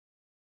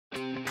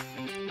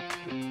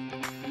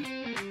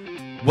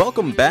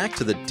Welcome back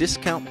to the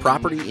Discount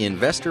Property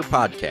Investor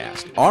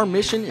Podcast. Our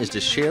mission is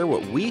to share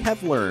what we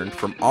have learned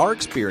from our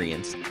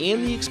experience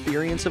and the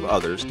experience of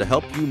others to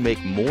help you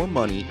make more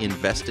money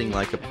investing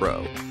like a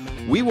pro.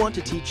 We want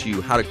to teach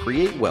you how to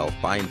create wealth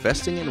by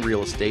investing in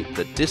real estate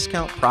the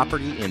Discount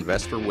Property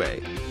Investor way.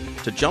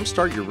 To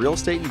jumpstart your real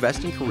estate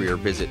investing career,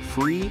 visit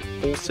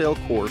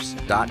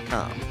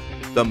freewholesalecourse.com,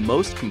 the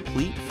most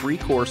complete free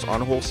course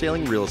on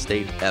wholesaling real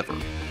estate ever.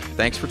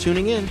 Thanks for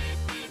tuning in.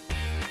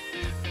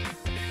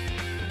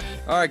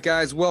 All right,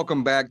 guys,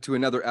 welcome back to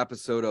another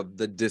episode of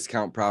the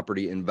Discount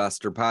Property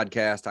Investor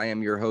Podcast. I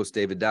am your host,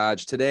 David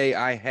Dodge. Today,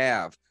 I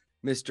have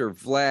Mr.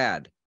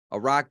 Vlad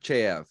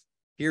Arakcheyev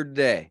here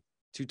today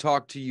to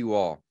talk to you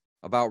all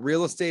about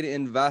real estate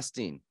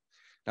investing.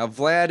 Now,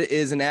 Vlad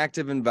is an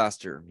active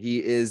investor.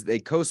 He is a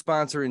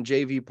co-sponsor and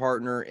JV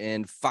partner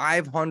in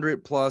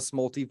 500 plus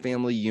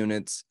multifamily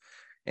units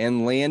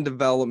and land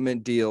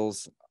development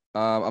deals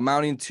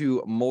amounting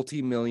to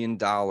multi-million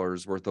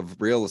dollars worth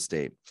of real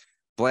estate.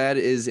 Vlad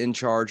is in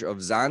charge of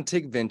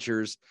Zontic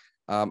Ventures,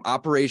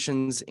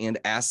 operations and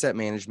asset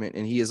management,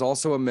 and he is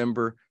also a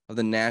member of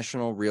the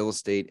National Real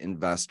Estate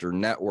Investor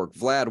Network.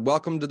 Vlad,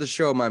 welcome to the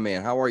show, my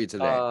man. How are you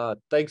today?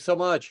 Thanks so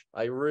much.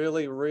 I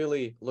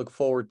really look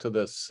forward to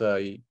this.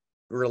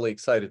 Really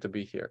excited to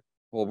be here.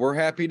 Well, we're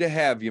happy to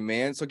have you,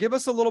 man. So give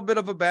us a little bit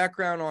of a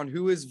background on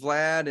who is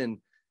Vlad and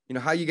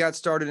how you got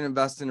started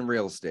investing in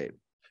real estate.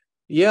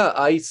 Yeah,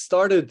 I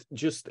started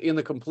just in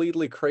a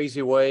completely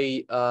crazy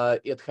way.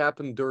 It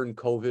happened during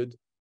COVID.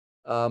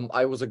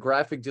 I was a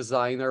graphic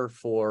designer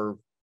for,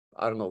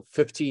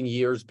 15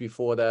 years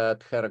before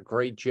that, had a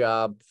great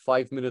job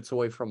 5 minutes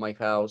away from my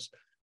house.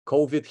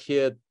 COVID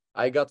hit,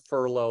 I got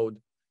furloughed,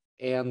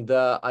 and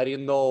I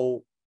didn't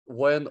know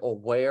when or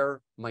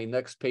where my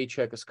next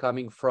paycheck is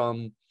coming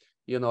from.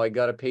 I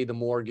got to pay the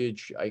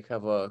mortgage. I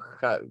have a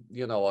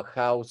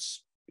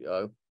house,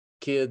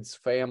 kids,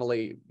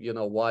 family,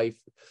 wife,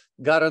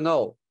 gotta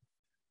know.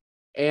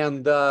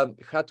 And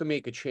had to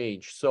make a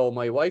change. So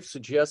my wife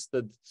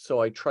suggested,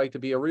 so I tried to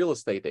be a real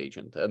estate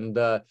agent. And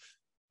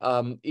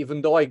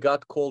even though I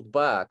got called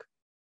back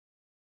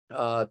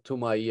to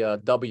my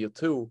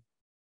W-2,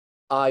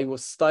 I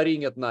was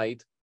studying at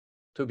night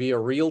to be a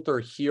realtor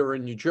here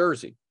in New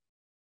Jersey.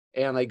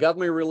 And I got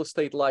my real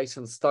estate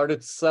license,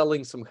 started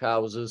selling some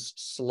houses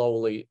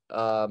slowly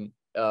on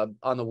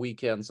the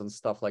weekends and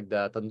stuff like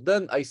that. And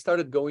then I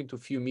started going to a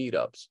few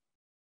meetups,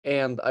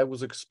 and I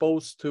was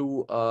exposed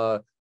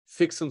to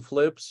fix and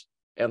flips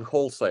and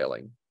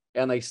wholesaling.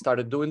 And I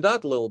started doing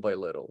that little by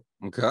little.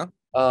 Okay.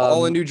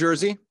 All in New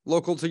Jersey,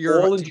 local to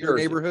your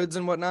neighborhoods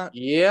and whatnot?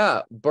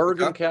 Yeah.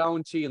 Bergen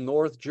County,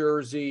 North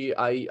Jersey.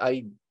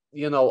 That's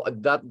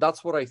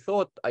what I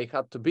thought I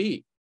had to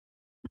be.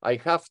 I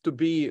have to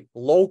be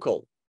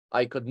local.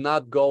 I could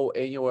not go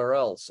anywhere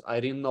else. I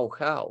didn't know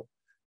how.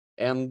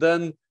 And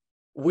then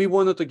we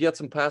wanted to get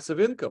some passive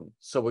income.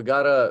 So we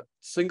got a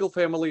single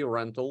family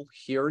rental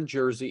here in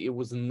Jersey. It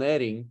was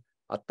netting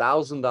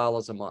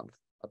 $1,000 a month,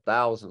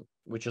 $1,000,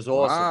 which is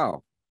awesome.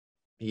 Wow.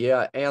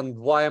 Yeah. And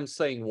why I'm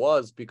saying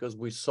was because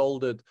we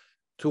sold it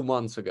 2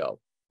 months ago.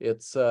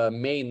 It's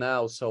May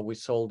now. So we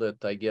sold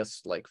it, I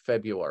guess, like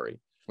February.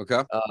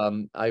 Okay.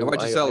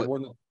 Why'd you sell it?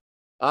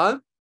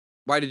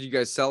 Why did you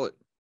guys sell it?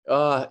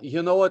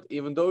 You know what?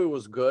 Even though it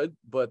was good,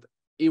 but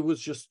it was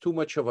just too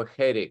much of a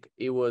headache.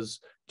 It was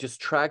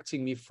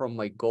distracting me from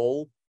my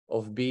goal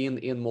of being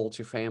in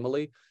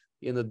multifamily.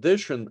 In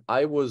addition,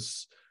 I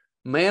was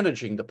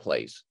managing the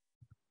place,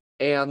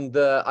 and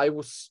I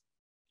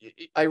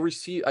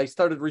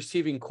started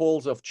receiving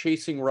calls of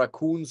chasing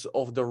raccoons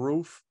off the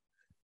roof,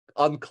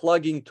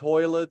 unclogging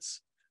toilets.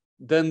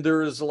 Then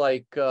there's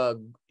like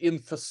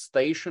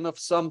infestation of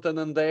something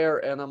in there,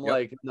 and I'm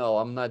like, no,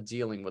 I'm not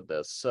dealing with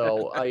this.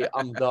 So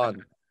I'm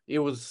done. It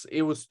was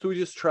too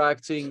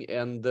distracting,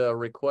 and the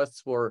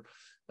requests were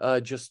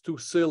just too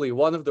silly.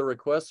 One of the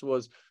requests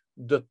was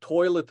the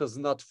toilet is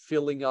not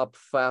filling up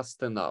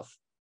fast enough.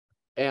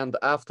 And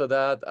after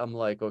that, I'm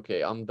like,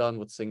 okay, I'm done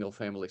with single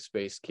family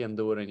space. Can't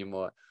do it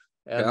anymore.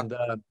 And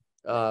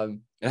how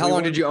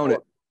long did you own it?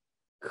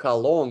 How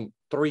long?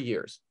 3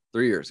 years.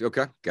 3 years.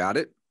 Okay, got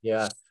it.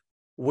 Yeah.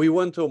 We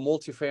went to a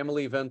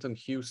multifamily event in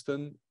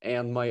Houston,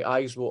 and my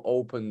eyes were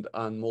opened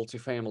on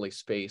multifamily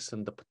space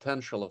and the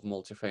potential of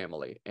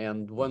multifamily.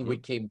 And when we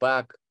came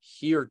back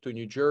here to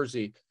New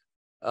Jersey,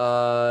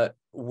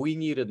 we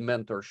needed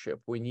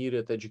mentorship. We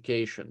needed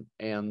education.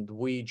 And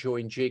we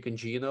joined Jake and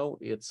Gino.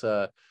 It's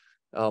a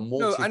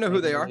multifamily. I know who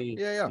they are.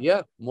 Yeah.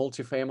 Yeah,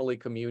 multifamily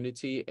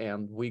community.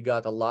 And we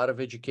got a lot of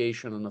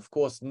education and, of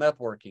course,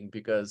 networking,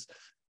 because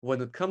when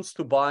it comes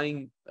to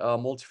buying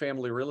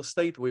multifamily real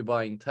estate, we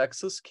buy in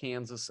Texas,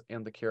 Kansas,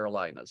 and the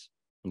Carolinas.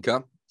 Okay.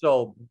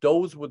 So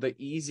those were the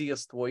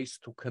easiest ways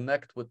to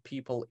connect with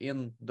people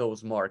in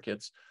those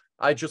markets.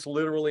 I just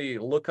literally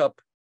look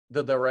up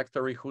the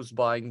directory who's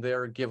buying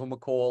there, give them a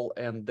call,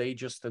 and they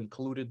just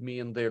included me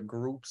in their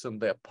groups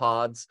and their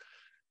pods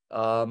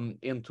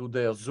into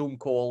their Zoom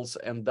calls.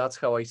 And that's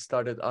how I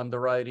started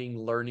underwriting,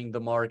 learning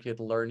the market,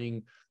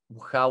 learning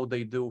how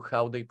they do,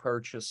 how they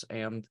purchase.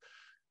 And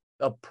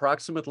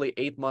approximately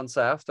 8 months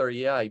after,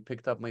 yeah, I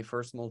picked up my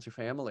first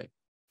multifamily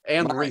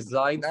and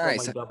resigned from my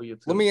Nice.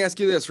 W-2. Let me ask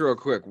you this real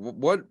quick.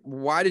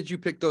 Why did you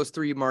pick those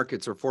 3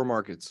 markets or 4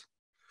 markets?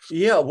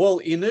 Yeah, well,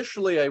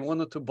 initially I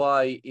wanted to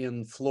buy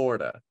in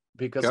Florida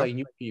because Okay. I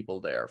knew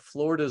people there.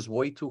 Florida is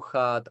way too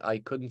hot. I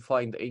couldn't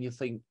find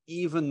anything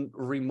even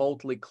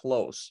remotely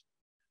close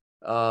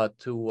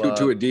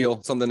To a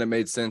deal, something that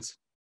made sense.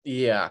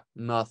 yeah,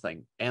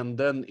 nothing. And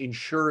then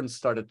insurance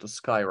started to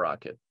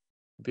skyrocket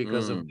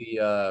because of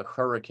the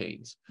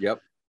hurricanes.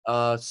 Yep.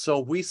 So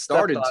we stepped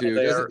Started out of to.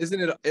 there.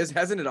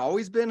 Hasn't it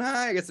always been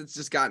high? I guess it's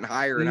just gotten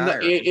higher and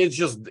higher.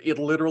 It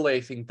literally,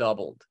 I think,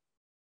 doubled.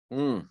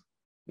 Mm.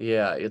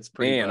 Yeah, it's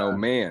pretty Man, bad. oh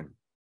man.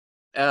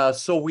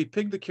 So we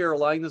picked the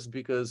Carolinas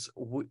because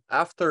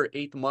after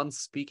 8 months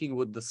speaking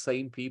with the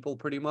same people,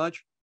 pretty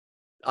much,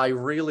 I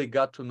really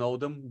got to know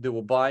them. They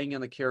were buying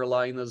in the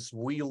Carolinas.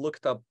 We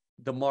looked up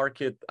the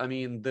market. I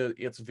mean,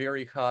 it's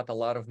very hot, a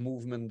lot of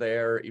movement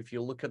there. If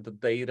you look at the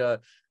data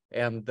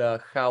and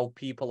how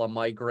people are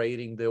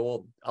migrating,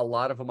 a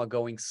lot of them are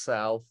going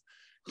south.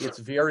 It's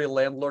very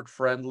landlord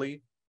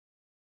friendly.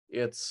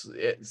 It's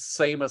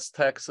same as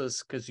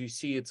Texas because you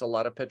see it's a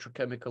lot of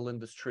petrochemical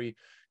industry.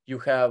 You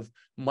have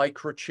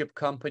microchip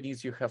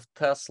companies, you have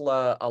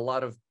Tesla, a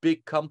lot of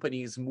big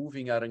companies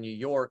moving out of New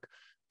York,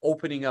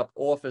 opening up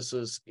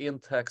offices in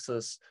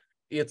Texas.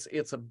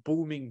 It's a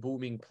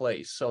booming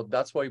place. So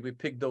that's why we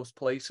picked those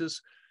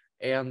places.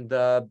 And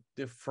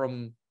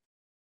from,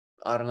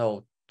 I don't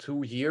know,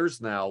 2 years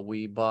now,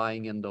 we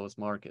buying in those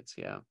markets.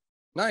 Yeah.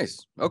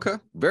 Nice. Okay.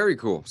 Very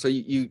cool. So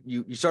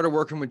you started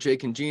working with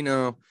Jake and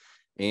Gino,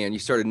 and you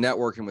started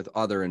networking with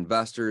other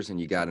investors,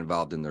 and you got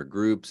involved in their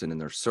groups and in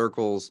their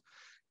circles.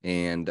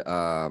 And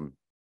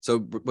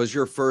so was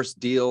your first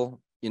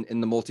deal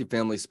in the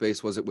multifamily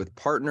space, was it with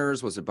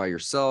partners? Was it by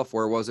yourself?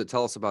 Where was it?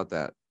 Tell us about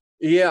that.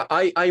 Yeah,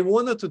 I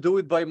wanted to do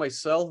it by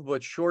myself,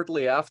 but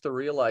shortly after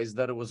realized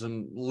that it was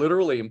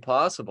literally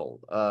impossible.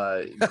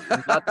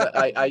 Not that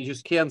I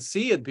just can't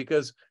see it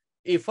because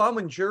if I'm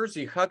in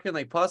Jersey, how can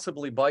I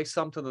possibly buy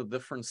something in a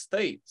different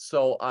state?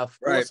 So of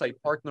course I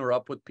partner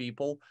up with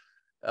people.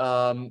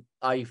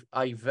 I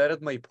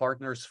vetted my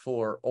partners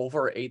for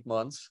over 8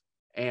 months,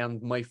 and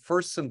my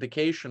first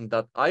syndication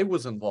that I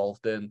was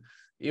involved in,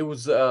 it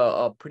was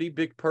a pretty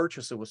big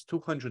purchase. It was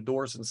 200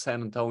 doors in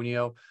San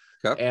Antonio.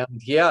 Okay.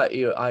 And yeah,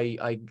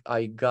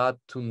 I got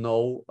to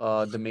know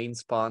the main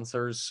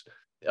sponsors,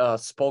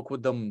 spoke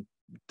with them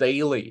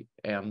daily,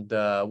 and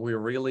we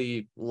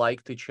really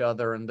liked each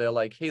other. And they're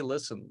like, "Hey,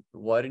 listen,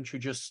 why don't you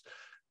just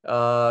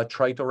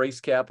try to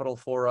raise capital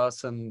for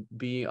us and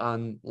be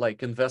on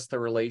like investor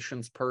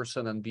relations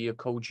person and be a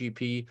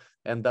co-GP?"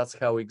 And that's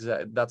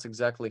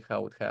exactly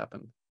how it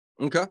happened.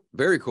 Okay.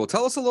 Very cool.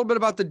 Tell us a little bit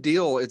about the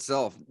deal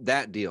itself,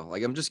 that deal.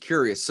 Like, I'm just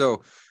curious.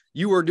 So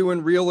you were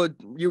doing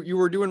you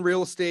were doing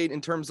real estate in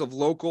terms of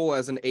local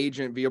as an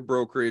agent via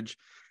brokerage.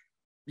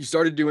 You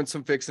started doing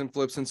some fix and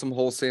flips and some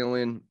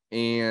wholesaling,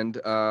 and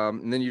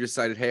then you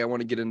decided, hey, I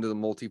want to get into the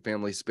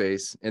multifamily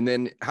space. And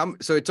then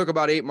so it took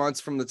about 8 months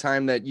from the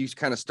time that you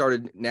kind of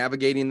started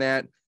navigating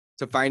that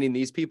to finding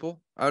these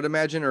people, I would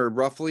imagine, or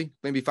roughly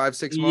maybe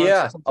 5-6 months.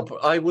 Yeah,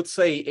 I would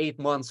say 8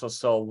 months or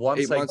so.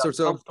 Once 8 months or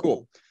so.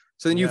 Cool.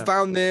 So then you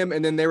found them,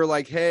 and then they were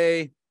like,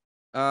 hey,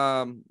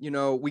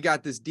 we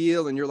got this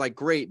deal, and you're like,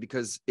 great,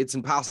 because it's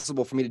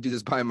impossible for me to do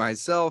this by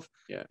myself.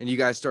 Yeah. And you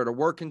guys started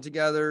working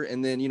together.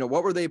 And then,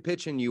 what were they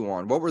pitching you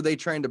on? What were they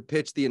trying to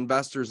pitch the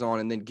investors on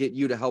and then get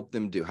you to help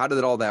them do? How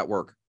did all that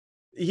work?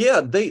 Yeah,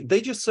 they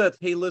just said,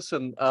 hey,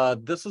 listen,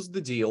 this is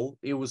the deal.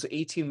 It was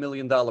 $18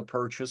 million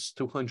purchase,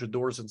 200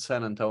 doors in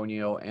San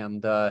Antonio.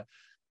 And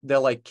they're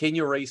like, can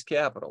you raise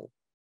capital?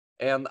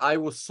 And I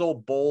was so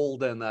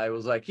bold, and I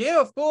was like, yeah,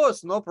 of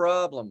course, no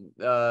problem.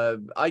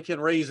 I can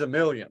raise $1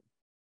 million.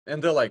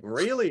 And they're like,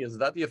 really? Is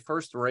that your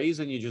first raise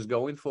and you just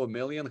go in for $1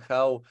 million?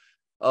 How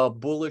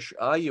bullish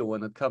are you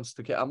when it comes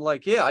to I'm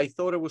like, yeah, I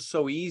thought it was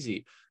so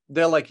easy.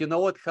 They're like, you know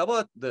what? How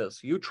about this?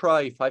 You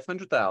try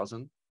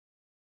 500,000.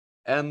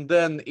 And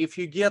then if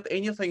you get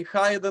anything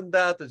higher than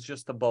that, it's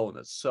just a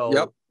bonus. So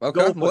yep.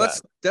 Okay. Well,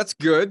 that. that's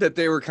good that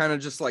they were kind of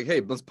just like, hey,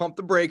 let's pump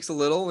the brakes a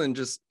little and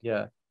just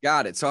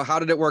got it. So how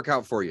did it work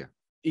out for you?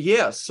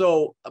 Yeah.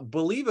 So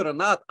believe it or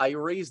not, I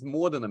raised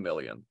more than $1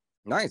 million.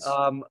 Nice.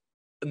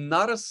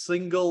 Not a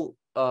single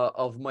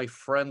of my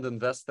friend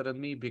invested in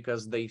me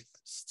because they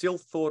still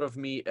thought of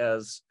me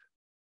as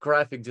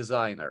graphic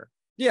designer.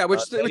 Yeah,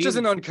 which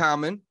isn't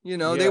uncommon.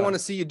 They want to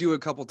see you do it a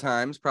couple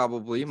times,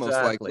 probably, exactly.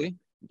 most likely.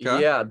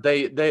 Okay. Yeah,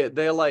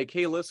 they're like,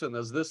 hey, listen,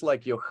 is this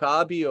like your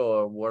hobby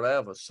or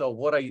whatever? So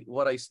what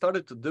I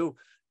started to do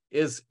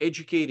is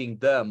educating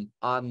them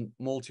on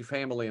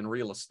multifamily and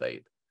real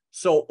estate.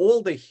 So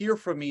all they hear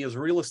from me is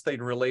real estate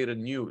related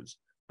news.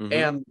 Mm-hmm.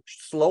 And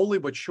slowly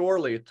but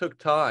surely, it took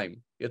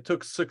time. It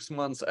took 6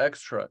 months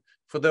extra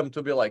for them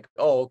to be like,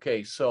 oh,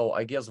 okay, so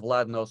I guess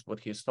Vlad knows what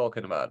he's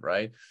talking about,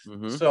 right?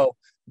 Mm-hmm. So,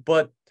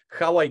 but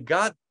how I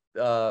got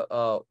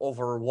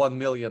over 1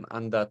 million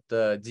on that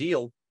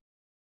deal,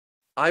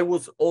 it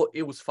was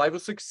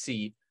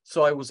 506C.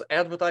 So I was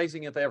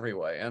advertising it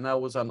everywhere, and I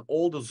was on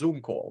all the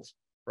Zoom calls,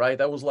 right?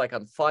 I was like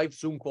on 5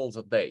 Zoom calls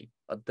a day.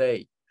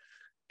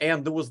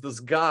 And there was this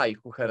guy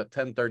who had a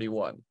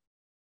 1031,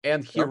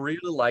 and he Yep. really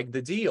liked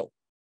the deal.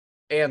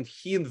 And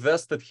he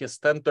invested his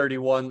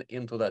 1031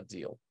 into that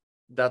deal.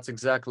 That's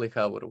exactly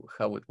how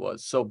it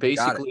was. So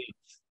basically,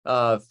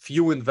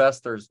 few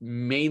investors,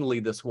 mainly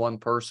this one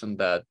person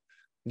that,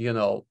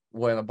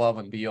 went above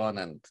and beyond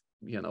and,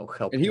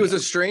 helped And he me was a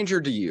out. stranger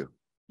to you.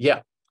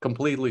 Yeah,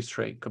 complete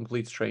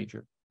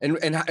stranger.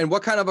 And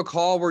what kind of a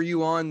call were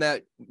you on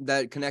that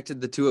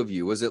connected the two of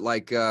you? Was it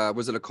like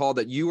was it a call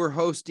that you were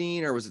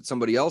hosting, or was it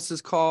somebody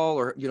else's call?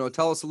 Or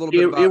tell us a little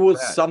bit about It was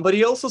that.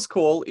 somebody else's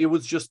call. It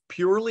was just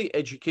purely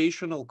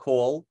educational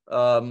call.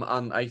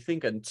 On I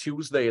think on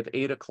Tuesday at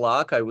 8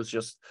 o'clock, I was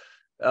just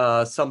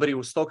somebody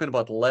was talking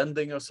about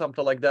lending or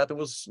something like that. It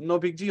was no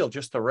big deal,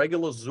 just a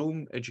regular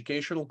Zoom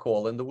educational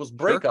call, and there was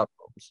breakout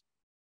rooms.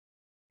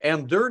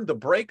 And during the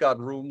breakout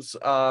rooms,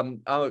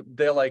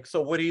 they're like,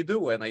 "So what do you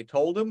do?" And I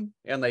told them,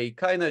 and I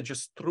kind of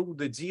just threw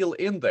the deal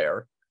in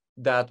there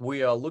that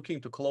we are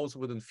looking to close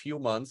within few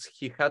months.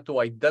 He had to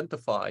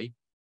identify,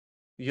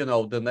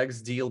 the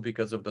next deal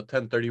because of the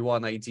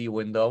 1031 ID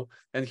window.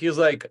 And he's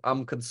like,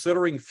 "I'm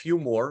considering few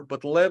more,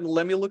 but let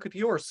me look at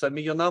yours. Send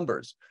me your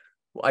numbers."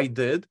 I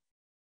did.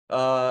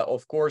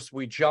 Of course,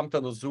 we jumped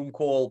on a Zoom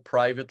call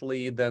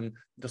privately. Then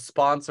the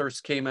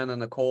sponsors came in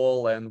on a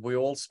call, and we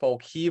all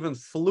spoke. He even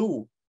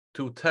flew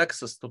to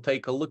Texas to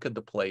take a look at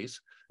the place.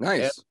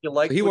 Nice.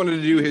 And He wanted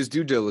to do his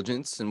due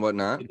diligence and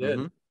whatnot. He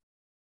did.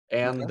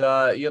 And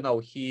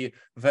Okay. he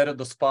vetted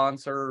the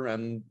sponsor,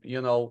 and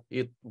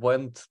it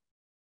went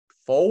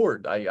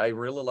forward. I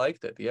really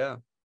liked it. Yeah.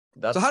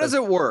 So how does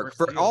it work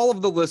for all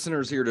of the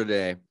listeners here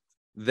today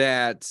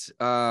that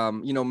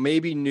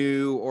maybe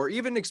new or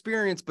even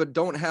experienced but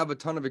don't have a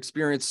ton of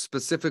experience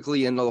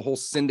specifically in the whole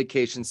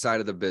syndication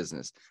side of the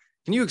business?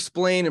 Can you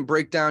explain and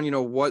break down,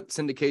 what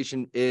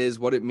syndication is,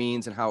 what it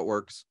means, and how it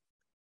works?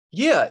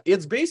 Yeah,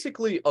 it's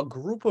basically a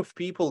group of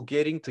people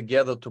getting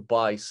together to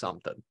buy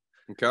something.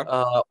 Okay.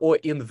 Or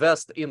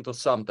invest into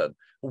something.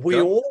 We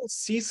all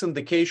see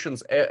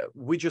syndications.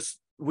 We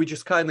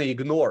just kind of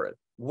ignore it.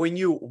 When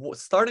you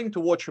starting to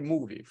watch a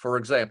movie, for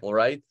example,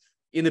 right?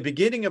 In the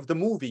beginning of the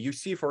movie, you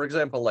see, for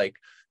example, like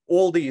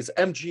all these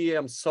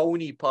MGM,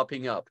 Sony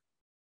popping up,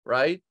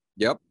 right?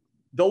 Yep.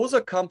 Those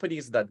are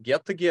companies that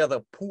get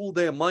together, pool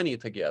their money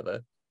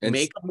together, And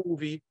make a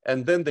movie,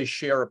 and then they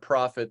share a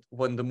profit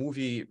when the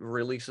movie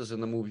releases in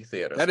the movie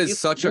theaters. That is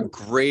such a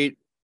great,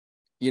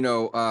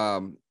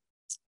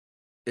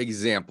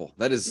 example.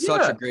 That is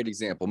such a great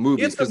example.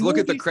 Movies, because look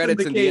at the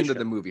credits in the end of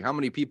the movie. How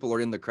many people are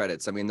in the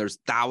credits? I mean, there's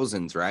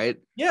thousands, right?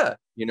 Yeah.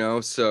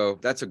 So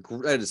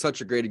that is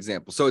such a great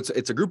example. So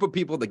it's a group of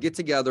people that get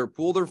together,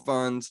 pool their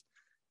funds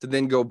to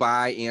then go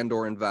buy and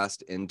or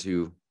invest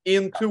into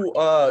in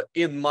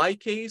my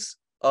case,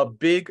 a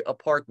big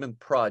apartment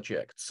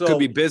project. So could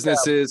be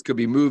businesses, could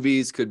be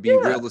movies, could be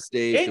real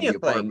estate, anything.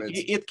 could be apartments.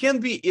 It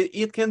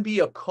can be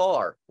a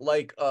car,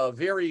 like a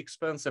very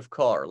expensive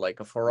car,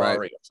 like a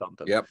Ferrari or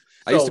something. Yep.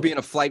 I used to be in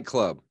a flight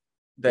club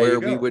where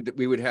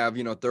we would have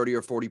 30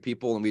 or 40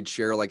 people, and we'd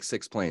share like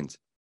 6 planes.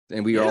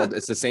 And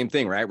it's the same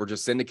thing, right? We're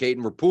just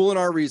syndicating, we're pooling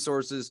our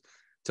resources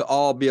to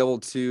all be able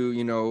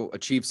to,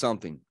 achieve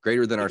something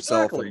greater than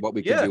ourselves and what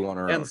we can do on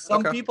our own. And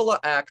some people are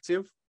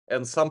active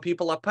and some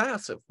people are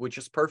passive, which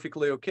is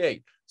perfectly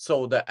okay.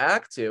 So the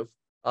active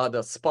are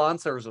the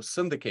sponsors or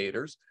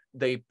syndicators.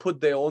 They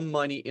put their own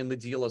money in the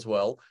deal as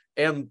well.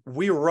 And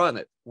we run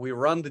it. We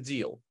run the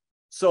deal.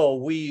 So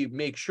we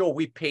make sure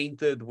we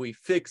paint it, we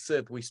fix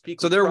it, we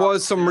speak. So there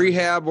was some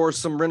rehab or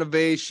some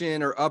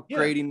renovation or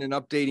upgrading and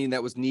updating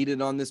that was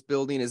needed on this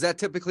building. Is that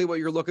typically what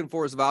you're looking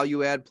for, is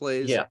value add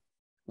plays? Yeah.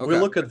 Okay. We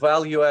look at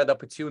value add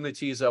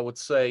opportunities. I would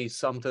say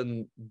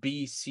something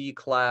B, C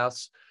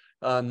class,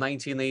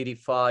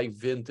 1985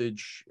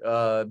 vintage,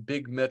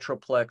 big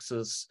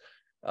metroplexes,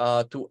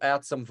 to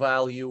add some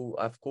value,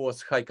 of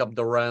course, hike up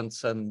the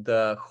rents and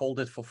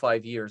hold it for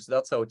 5 years.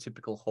 That's our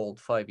typical hold,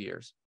 5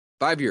 years.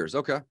 5 years.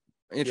 Okay.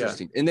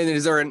 Interesting. And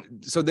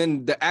then so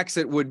then the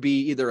exit would be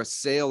either a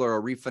sale or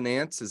a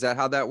refinance. Is that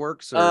how that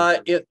works? Or?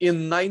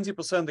 In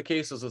 90% of the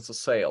cases, it's a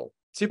sale.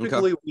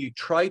 Typically, we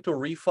try to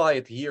refi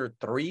at year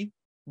 3,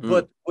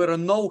 but we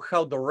don't know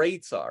how the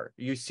rates are.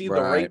 You see,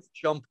 the rates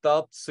jumped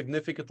up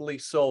significantly.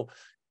 So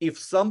if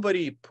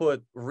somebody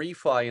put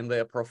refi in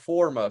their pro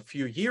forma a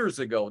few years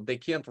ago, they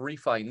can't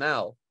refi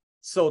now.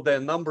 So their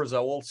numbers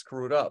are all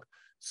screwed up.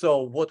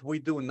 So what we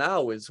do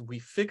now is we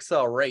fix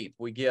our rate.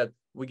 We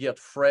get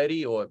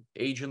Freddie or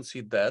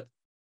agency debt.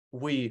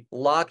 We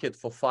lock it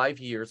for 5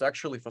 years,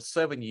 actually for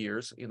 7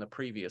 years in a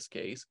previous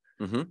case.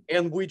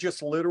 And we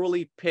just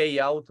literally pay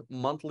out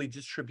monthly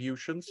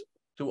distributions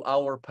to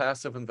our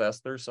passive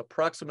investors,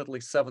 approximately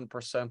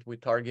 7% we're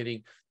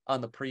targeting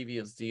on the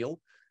previous deal.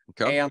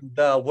 Okay. And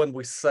when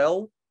we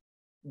sell,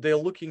 they're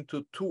looking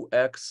to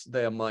 2x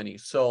their money.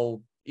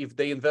 So if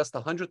they invest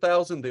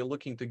 $100,000, they're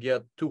looking to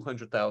get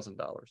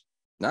 $200,000.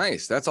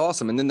 Nice. That's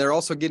awesome. And then they're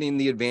also getting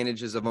the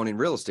advantages of owning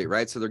real estate,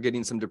 right? So they're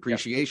getting some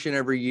depreciation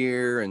every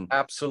year. And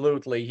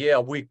absolutely. Yeah.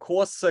 We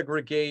cost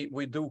segregate.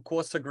 We do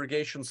cost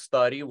segregation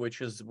study,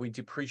 which is we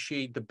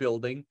depreciate the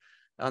building,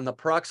 and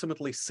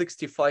approximately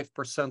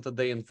 65% of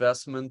the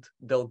investment,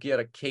 they'll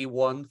get a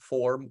K1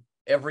 form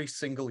every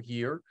single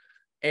year.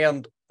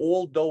 And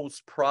all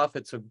those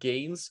profits or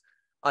gains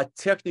are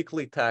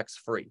technically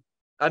tax-free.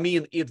 I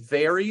mean, it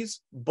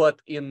varies,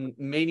 but in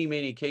many,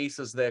 many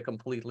cases, they're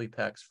completely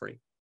tax-free.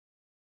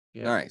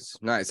 Yeah. nice,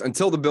 nice.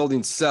 Until the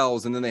building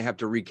sells and then they have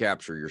to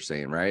recapture, you're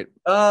saying, right?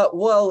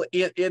 Well,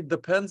 it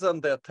depends on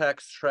their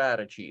tax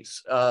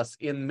strategies.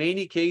 In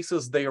many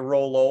cases, they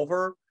roll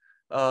over.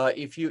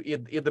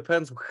 It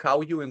depends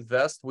how you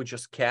invest, which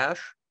is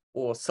cash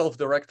or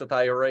self-directed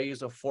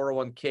IRAs or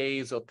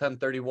 401ks or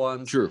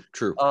 1031s. True.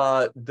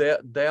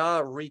 There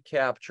are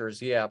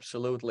recaptures, yeah,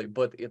 absolutely.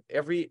 But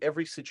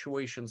every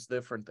situation's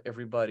different.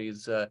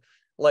 Everybody's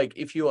like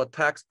if you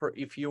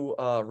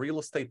are real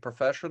estate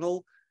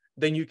professional,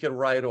 then you can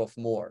write off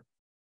more.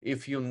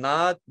 If you're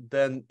not,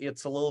 then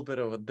it's a little bit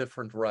of a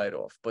different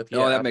write-off. But yeah,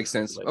 Oh, that makes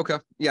sense. Okay.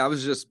 Yeah,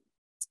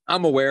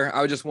 I'm aware.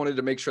 I just wanted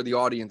to make sure the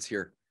audience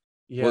here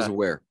was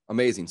aware.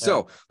 Amazing. Yeah.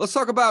 So let's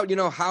talk about,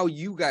 how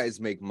you guys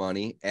make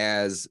money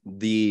as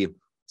the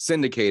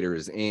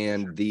syndicators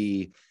and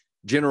the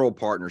general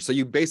partners. So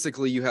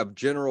you have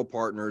general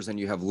partners and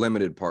you have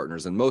limited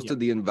partners. And most of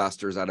the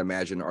investors, I'd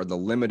imagine, are the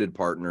limited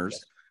partners.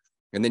 Yes.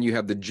 And then you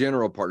have the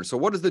general partner. So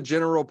what does the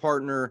general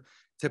partner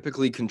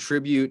typically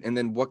contribute? And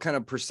then what kind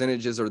of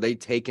percentages are they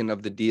taking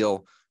of the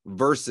deal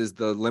versus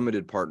the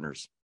limited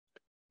partners?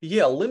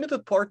 Yeah,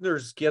 limited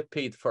partners get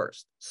paid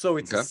first. So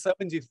it's Okay. a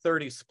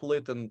 70-30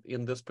 split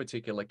in this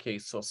particular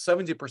case. So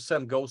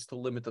 70% goes to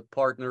limited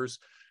partners.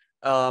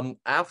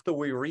 After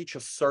we reach a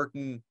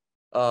certain,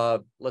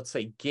 let's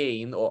say,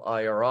 gain or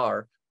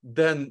IRR,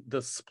 then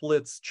the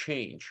splits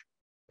change.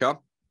 Okay.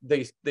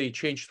 They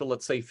change to,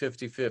 let's say,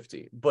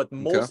 50-50, but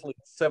mostly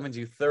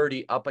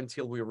 70-30 up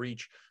until we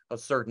reach a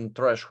certain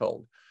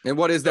threshold. And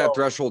what is that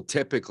threshold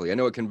typically? I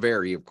know it can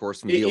vary, of course,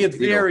 from deal to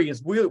deal. It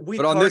varies.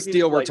 But on this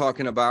deal we're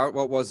talking about,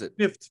 what was it?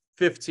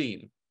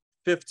 15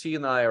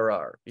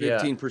 IRR.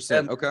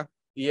 15%. Okay.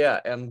 Yeah,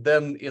 and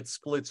then it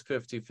splits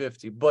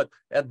 50-50. But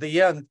at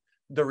the end,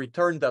 the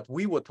return that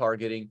we were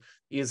targeting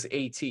is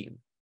 18.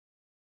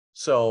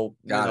 So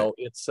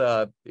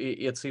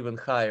it's even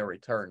higher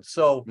return.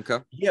 So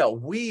yeah,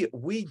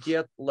 we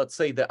get, let's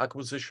say, the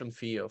acquisition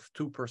fee of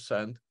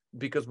 2%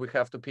 because we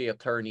have to pay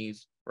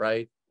attorneys,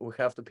 right? We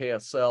have to pay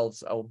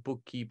ourselves, our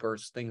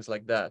bookkeepers, things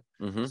like that.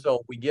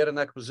 So we get an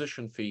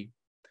acquisition fee,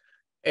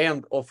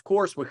 and of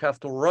course we have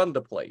to run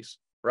the place,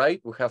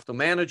 right? We have to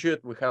manage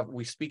it.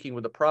 We're speaking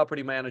with the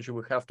property manager.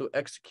 We have to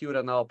execute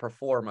on our pro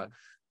forma.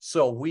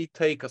 So we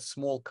take a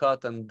small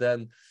cut, and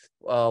then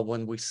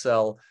when we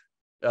sell,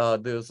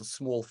 there's a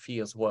small fee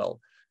as well.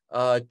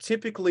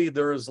 Typically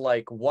there's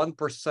like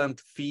 1%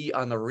 fee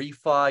on a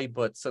refi,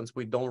 but since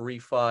we don't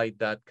refi,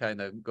 that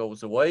kind of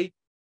goes away.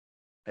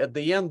 At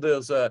the end,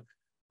 there's a,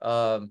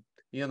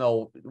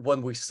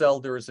 when we sell,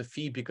 there is a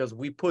fee because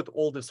we put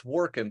all this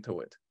work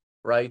into it,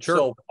 right? Sure.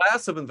 So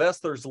passive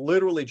investors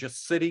literally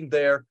just sitting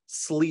there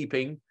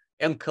sleeping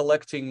and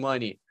collecting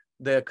money.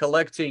 They're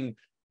collecting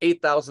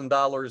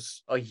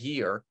 $8,000 a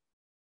year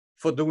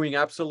for doing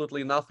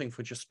absolutely nothing,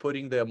 for just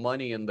putting their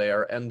money in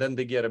there, and then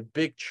they get a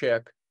big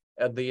check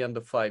at the end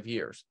of 5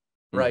 years,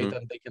 right?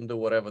 And they can do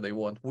whatever they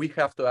want. We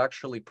have to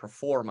actually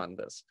perform on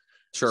this.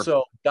 Sure.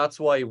 So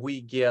that's why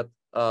we get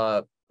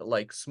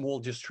like small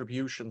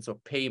distributions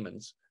of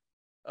payments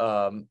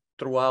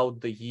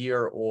throughout the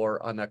year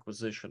or on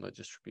acquisition or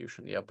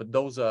distribution. Yeah, but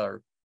those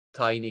are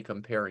tiny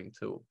comparing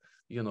to,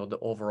 the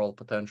overall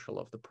potential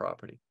of the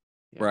property.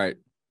 Yeah. Right.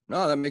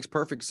 No, that makes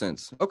perfect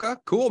sense. Okay,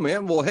 cool,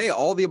 man. Well, hey,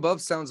 all the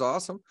above sounds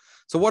awesome.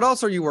 So what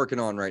else are you working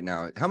on right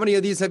now? How many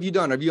of these have you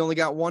done? Have you only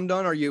got one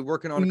done? Are you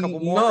working on a couple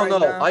more?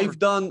 No.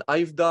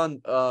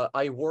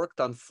 I worked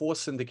on 4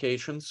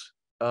 syndications.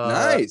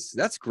 Nice.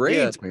 That's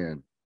great,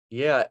 man.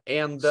 Yeah.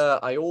 And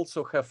I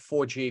also have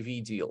 4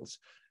 JV deals.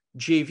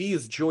 JV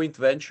is joint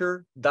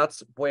venture.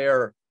 That's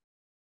where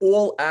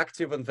all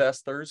active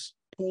investors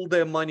pool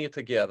their money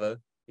together.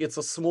 It's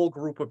a small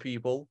group of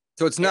people.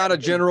 So it's not a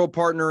general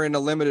partner and a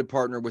limited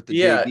partner with the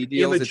JV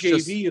deals. In the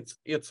JV,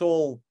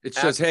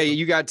 it's just, hey,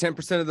 you got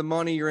 10% of the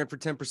money, you're in for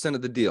 10%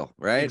 of the deal,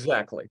 right?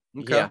 Exactly.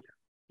 Okay. Yeah,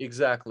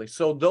 exactly.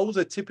 So those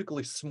are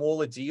typically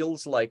smaller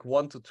deals, like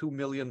 $1 to $2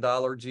 million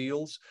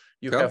deals.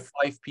 You have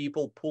 5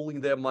 people pooling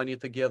their money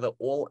together,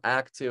 all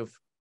active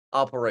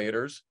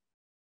operators,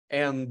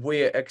 and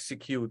we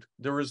execute.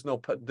 There's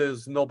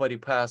nobody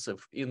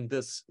passive in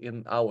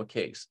our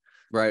case.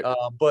 Right.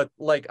 But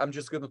like, I'm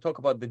just going to talk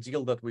about the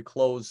deal that we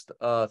closed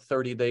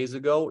 30 days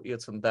ago.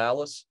 It's in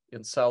Dallas,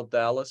 in South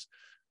Dallas.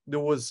 There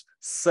was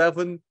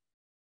 7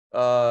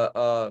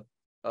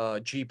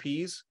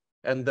 GPs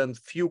and then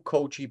few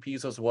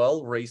co-GPs as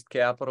well, raised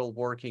capital,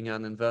 working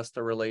on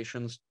investor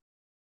relations.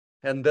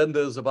 And then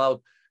there's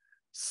about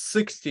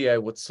 60, I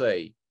would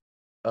say.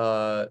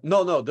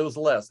 No, there was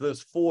less.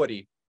 There's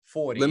 40.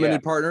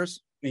 Limited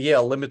partners? Yeah,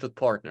 limited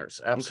partners,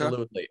 Okay.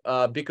 absolutely.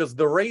 Because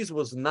the raise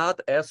was not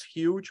as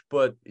huge,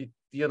 but it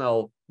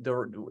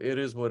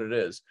is what it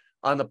is.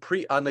 On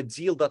a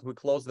deal that we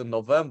closed in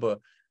November,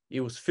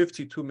 it was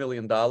 $52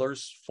 million,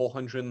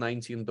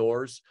 419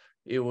 doors.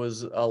 It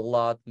was a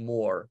lot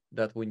more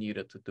that we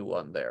needed to do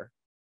on there.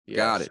 Yeah,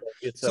 Got it. so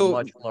it's a So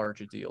much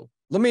larger deal.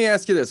 let me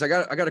ask you this. I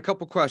got a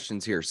couple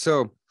questions here.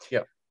 So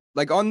Yeah.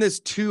 like on this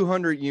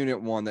 200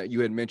 unit one that you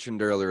had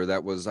mentioned earlier,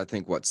 that was, I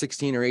think, what,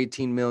 16 or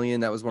 18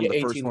 million. That was one of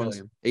the first 18 ones.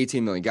 million.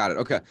 18 million. Got it.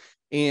 Okay.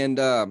 And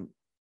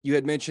you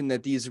had mentioned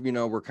that these,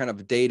 were kind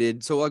of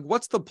dated. So like,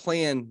 what's the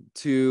plan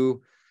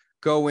to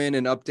go in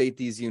and update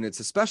these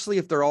units, especially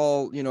if they're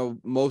all,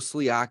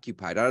 mostly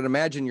occupied? I'd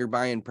imagine you're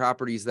buying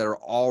properties that are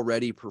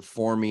already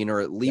performing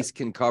or at least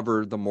can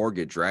cover the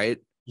mortgage, right?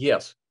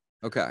 Yes.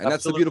 Okay. And Absolutely.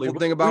 that's the beautiful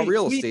thing about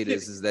real estate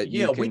is that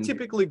you can... we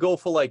typically go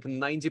for like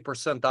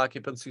 90%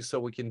 occupancy so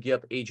we can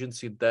get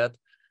agency debt.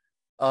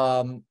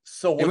 So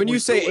and when you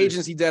say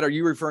agency debt, are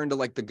you referring to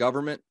like the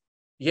government?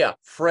 Yeah,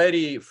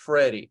 Freddie.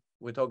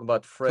 We're talking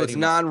about Freddie. So it's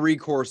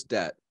non-recourse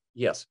debt.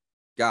 Yes.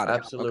 Got it.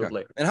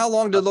 Absolutely. Okay. And how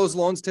long do those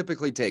loans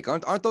typically take?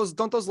 Don't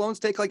those loans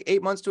take like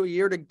 8 months to a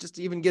year to just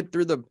even get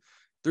through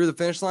the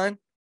finish line?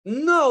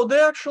 No,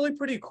 they're actually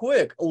pretty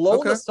quick.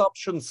 Loan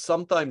assumptions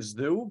sometimes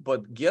do,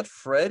 but get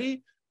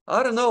Freddie,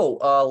 I don't know.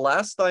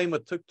 Last time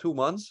it took 2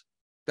 months.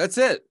 That's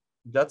it.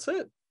 That's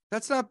it.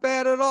 That's not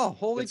bad at all.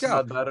 Holy cow.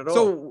 Not bad at all.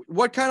 So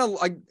what kind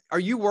of like are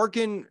you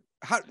working?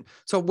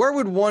 So where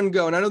would one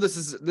go? And I know this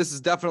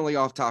is definitely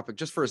off topic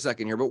just for a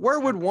second here, but where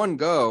would one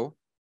go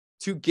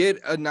to get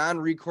a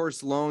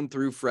non-recourse loan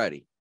through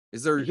Freddie?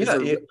 Is there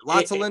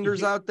lots of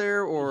lenders out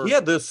there, or?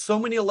 Yeah, there's so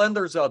many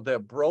lenders out there,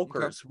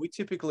 brokers. We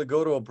typically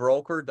go to a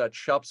broker that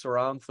shops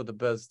around for the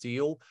best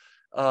deal.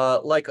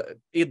 Like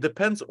it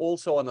depends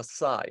also on the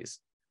size.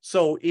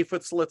 So if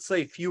it's, let's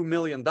say, a few $1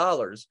 million,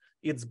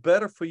 it's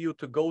better for you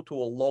to go to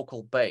a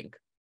local bank,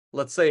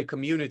 let's say a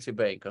community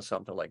bank or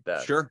something like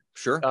that. Sure.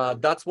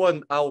 That's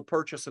when our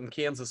purchase in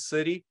Kansas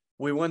City,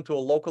 we went to a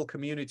local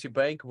community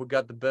bank. We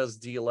got the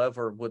best deal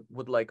ever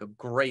with like a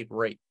great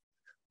rate.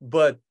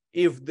 But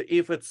if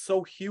it's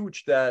so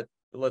huge that,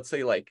 let's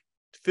say, like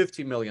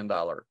 $50 million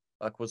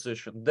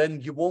acquisition,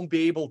 then you won't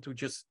be able to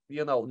just,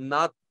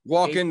 not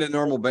walk into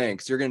normal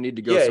banks. You're going to need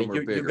to go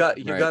somewhere bigger.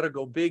 You got to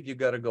go big. You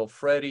got to go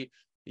Freddie.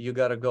 You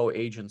got to go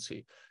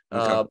agency,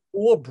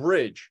 or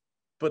bridge.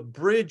 But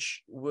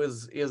bridge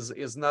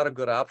is not a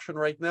good option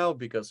right now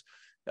because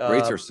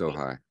rates are so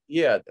high.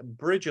 Yeah,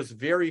 bridge is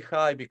very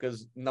high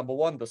because number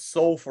one, the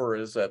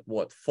SOFR is at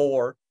what,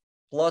 4,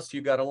 plus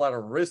you got a lot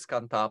of risk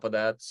on top of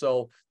that.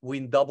 So we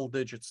in double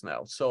digits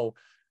now. So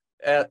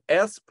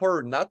as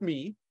per not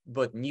me,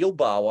 but Neil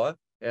Bauer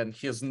and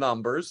his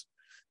numbers,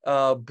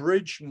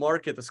 bridge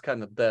market is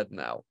kind of dead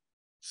now.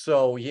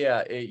 So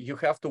yeah, you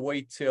have to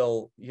wait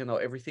till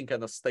everything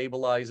kind of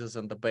stabilizes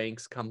and the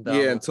banks come down.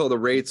 Yeah, until the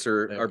rates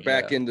are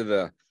back into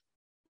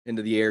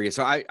the area.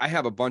 So I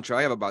have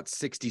about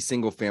 60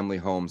 single family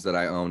homes that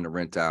I own to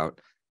rent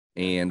out.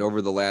 And over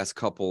the last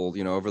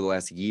over the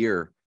last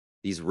year,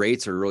 these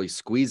rates are really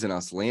squeezing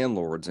us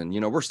landlords. And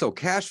we're still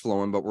cash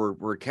flowing, but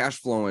we're cash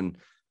flowing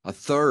a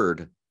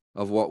third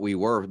of what we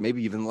were,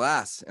 maybe even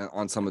less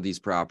on some of these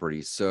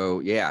properties. So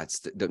yeah,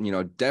 it's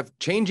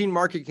changing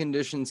market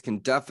conditions can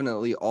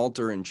definitely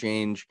alter and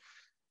change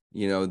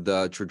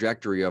the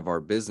trajectory of our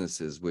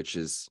businesses, which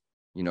is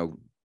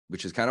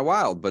kind of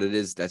wild, but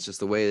that's just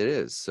the way it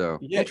is. So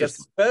yeah,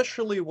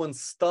 especially when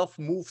stuff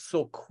moves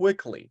so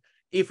quickly.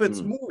 If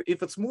it's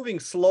moving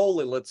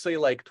slowly, let's say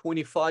like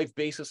 25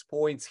 basis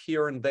points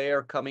here and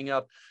there coming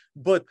up,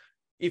 but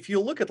if you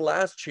look at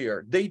last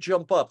year, they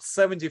jump up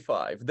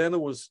 75, then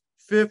it was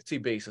 50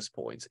 basis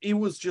points. It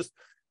was just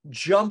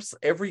jumps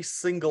every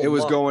single month. It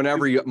was going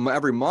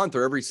every month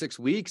or every 6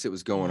 weeks. It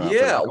was going up.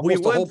 Yeah, we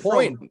went the whole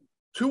point from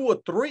 2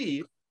 or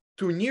 3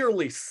 to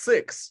nearly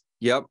 6.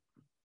 Yep.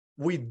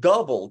 We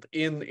doubled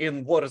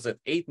in what is it,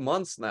 8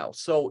 months now.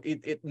 So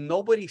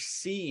nobody's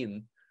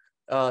seen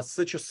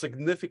such a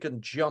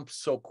significant jump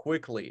so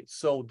quickly.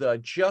 So the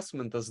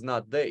adjustment is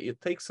not there. It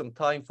takes some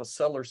time for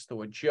sellers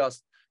to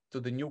adjust to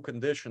the new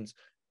conditions.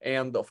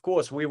 And of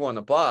course, we want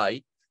to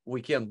buy. We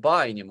can't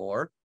buy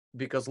anymore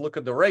because look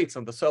at the rates,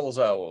 and the sellers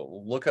are,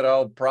 look at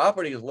our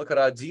properties, look at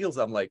our deals.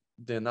 I'm like,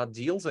 they're not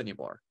deals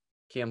anymore.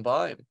 Can't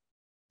buy them.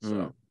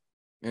 So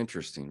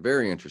interesting.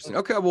 Very interesting.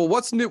 Okay. Well,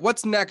 what's new?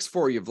 What's next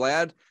for you,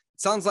 Vlad? It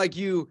sounds like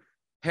you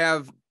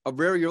have a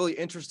really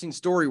interesting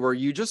story where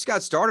you just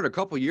got started a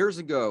couple years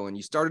ago and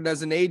you started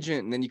as an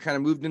agent and then you kind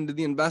of moved into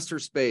the investor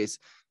space.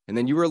 And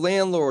then you were a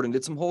landlord and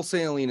did some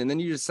wholesaling. And then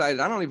you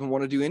decided, I don't even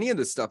want to do any of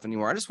this stuff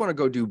anymore. I just want to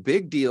go do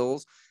big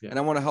deals and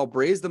I want to help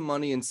raise the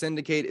money and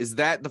syndicate. Is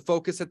that the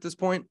focus at this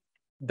point?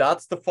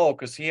 That's the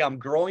focus. Yeah, I'm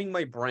growing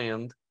my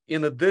brand.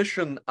 In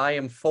addition, I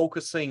am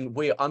focusing,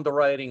 we're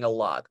underwriting a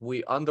lot.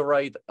 We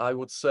underwrite, I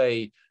would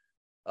say,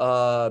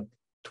 20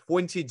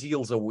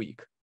 deals a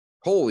week.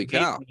 Holy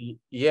cow.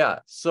 Yeah.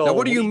 So now,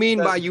 what do you mean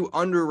by you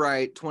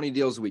underwrite 20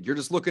 deals a week? You're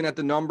just looking at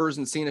the numbers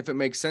and seeing if it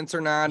makes sense or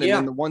not. And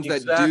then the ones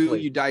that do,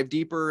 you dive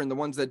deeper, and the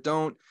ones that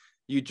don't,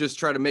 you just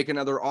try to make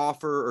another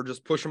offer or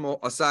just push them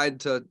aside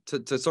to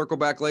circle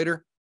back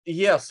later?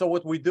 Yeah, so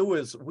what we do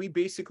is we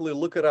basically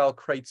look at our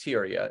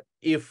criteria.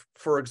 If,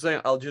 for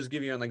example, I'll just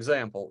give you an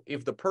example.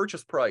 If the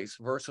purchase price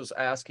versus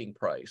asking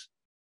price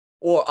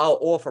or our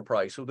offer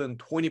price within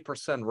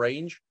 20%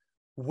 range,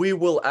 we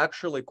will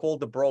actually call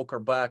the broker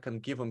back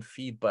and give them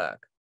feedback.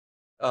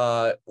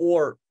 Another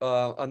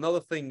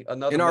thing,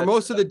 And are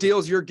most of the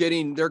deals you're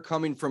getting, they're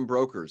coming from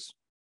brokers?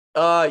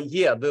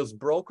 Yeah, there's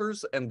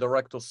brokers and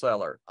direct to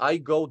seller. I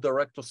go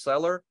direct to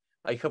seller.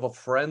 I have a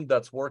friend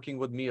that's working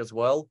with me as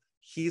well.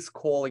 He's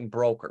calling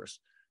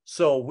brokers.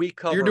 So we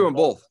cover. You're doing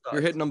both. sides.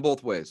 You're hitting them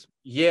both ways.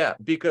 Yeah,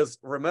 because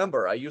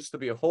remember, I used to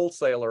be a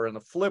wholesaler and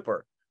a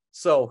flipper.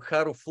 So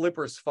how do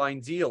flippers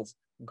find deals?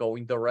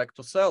 Going direct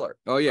to seller.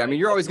 Oh yeah, I mean,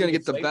 you're always going to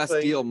get the best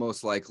thing. deal,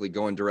 most likely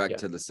going direct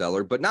to the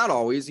seller, but not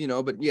always, you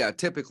know, but yeah,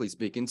 typically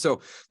speaking. So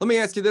let me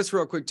ask you this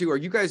real quick too. Are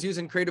you guys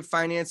using creative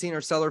financing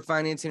or seller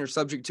financing or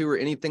subject to or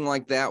anything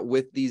like that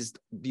with these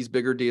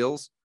bigger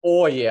deals?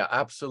 Oh yeah,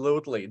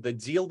 absolutely. The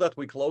deal that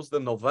we closed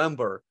in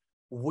November,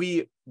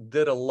 we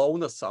did a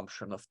loan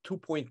assumption of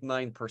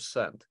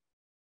 2.9%.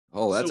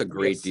 Oh, that's a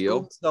great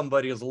deal.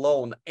 Somebody's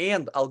loan,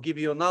 and I'll give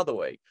you another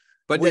way.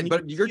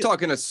 But you're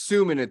talking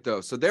assuming it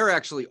though, so they're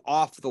actually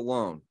off the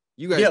loan.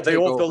 You guys, they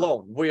off the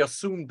loan. We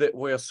assume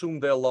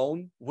their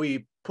loan.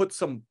 We put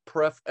some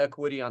pref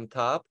equity on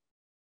top,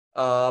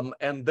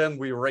 and then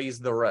we raise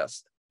the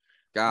rest.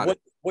 Got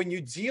it. When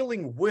you're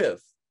dealing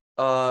with,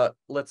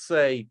 let's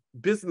say,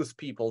 business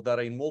people that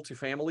are in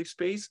multifamily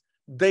space,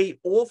 they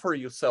offer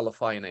you seller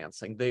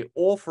financing. They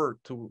offer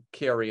to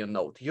carry a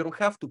note. You don't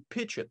have to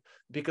pitch it,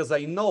 because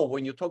I know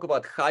when you talk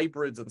about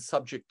hybrids and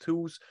subject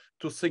twos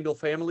to single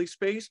family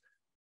space,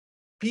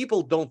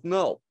 people don't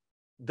know.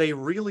 They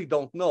really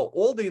don't know.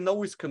 All they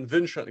know is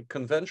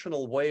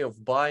conventional way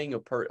of buying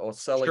or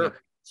selling a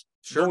house.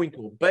 Going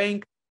to a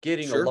bank,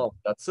 getting a loan.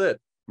 That's it.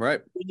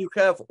 Right. When you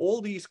have all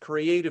these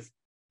creative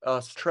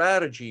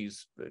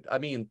strategies, I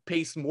mean,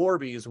 Pace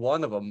Morby is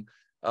one of them,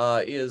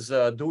 is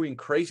doing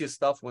crazy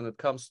stuff when it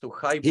comes to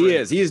hybrid.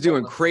 He is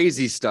doing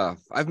crazy stuff.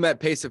 I've met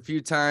Pace a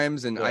few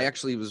times, and I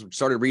actually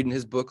started reading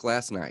his book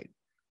last night.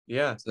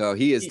 Yeah. So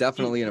he is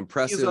definitely an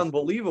impressive. He's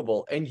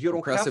unbelievable. And you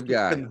don't have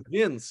to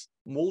convince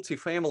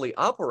multifamily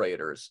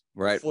operators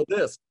for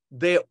this.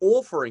 They're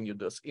offering you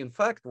this. In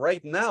fact,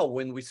 right now,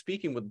 when we're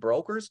speaking with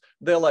brokers,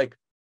 they're like,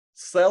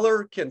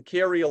 seller can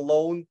carry a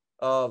loan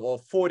of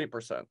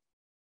 40%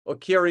 or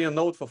carry a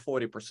note for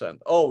 40%.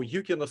 Oh,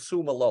 you can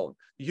assume a loan.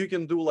 You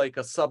can do like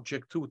a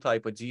subject to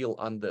type of deal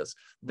on this.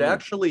 They're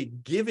actually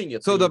giving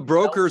it. So the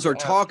brokers are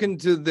talking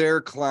to their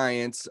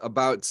clients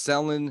about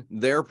selling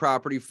their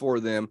property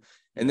for them.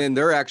 And then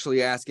they're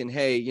actually asking,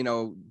 hey, you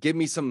know, give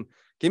me some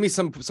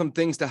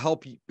things to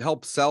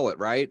help sell it,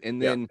 right?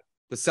 And then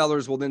the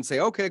sellers will then say,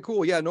 okay,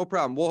 cool, yeah, no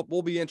problem.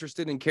 We'll be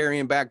interested in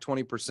carrying back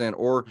 20%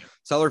 or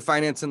seller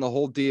financing the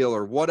whole deal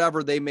or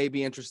whatever they may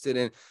be interested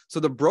in. So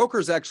the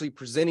broker's actually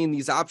presenting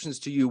these options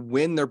to you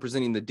when they're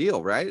presenting the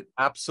deal, right?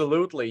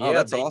 Absolutely. Oh,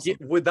 that's awesome.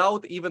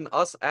 Without even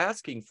us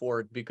asking for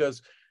it,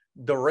 because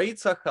the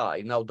rates are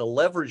high. Now the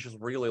leverage is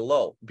really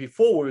low.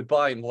 Before we would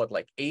buy in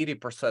like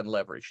 80%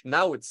 leverage.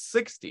 Now it's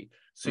 60.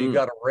 So you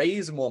got to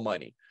raise more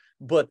money.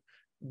 But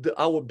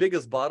our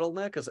biggest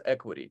bottleneck is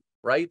equity,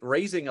 right?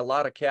 Raising a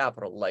lot of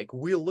capital. Like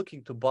we're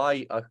looking to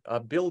buy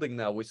a building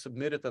now. We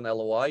submitted an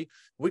LOI.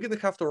 We're going to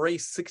have to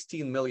raise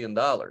 $16 million.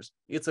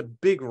 It's a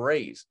big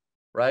raise,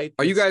 right?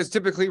 Are you guys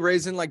typically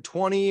raising like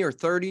 20 or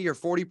 30 or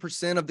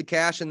 40% of the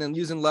cash and then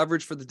using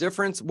leverage for the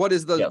difference? What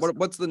is the,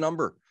 what's the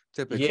number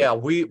typically? Yeah,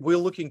 we're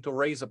looking to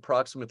raise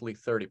approximately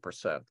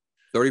 30%.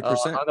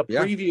 30%. On a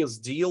previous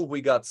deal,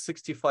 we got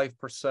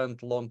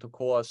 65% loan to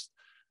cost.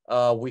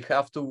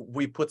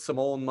 We put some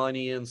own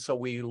money in, so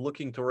we're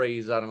looking to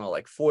raise, I don't know,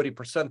 like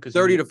 40%, because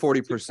 30 to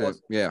 40%.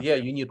 Yeah,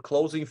 you need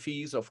closing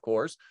fees, of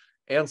course,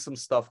 and some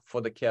stuff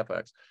for the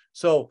capex.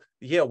 So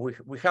yeah, we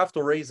have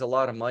to raise a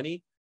lot of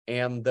money,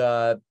 and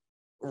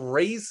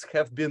raise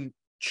have been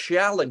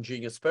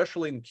challenging,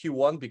 especially in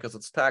Q1 because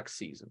it's tax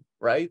season,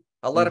 right?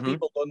 A lot of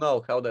people don't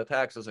know how the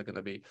taxes are going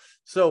to be.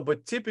 So,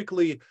 but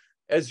typically,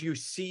 as you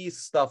see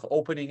stuff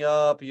opening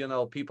up, you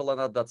know, people are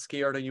not that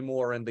scared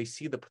anymore, and they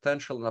see the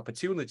potential and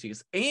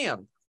opportunities.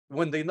 And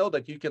when they know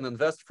that you can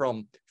invest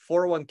from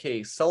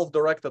 401k,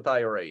 self-directed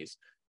IRAs,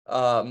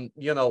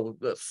 you know,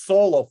 the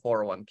solo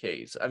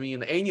 401ks, I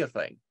mean,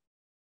 anything,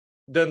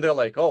 then they're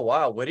like, oh,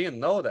 wow, we didn't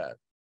know that.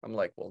 I'm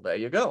like, well, there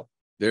you go.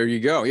 There you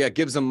go. Yeah, it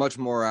gives them much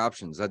more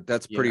options.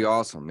 That's pretty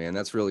awesome, man.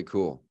 That's really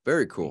cool.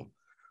 Very cool.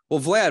 Well,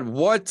 Vlad,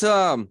 what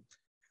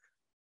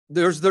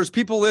there's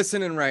people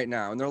listening right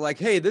now, and they're like,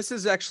 hey, this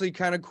is actually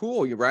kind of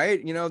cool,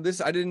 right? You know,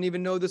 this, I didn't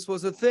even know this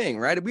was a thing,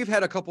 right? We've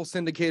had a couple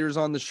syndicators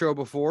on the show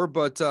before,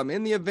 but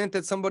in the event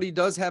that somebody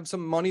does have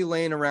some money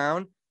laying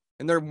around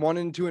and they're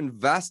wanting to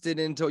invest it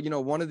into, you know,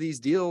 one of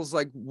these deals,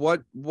 like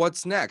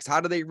what's next?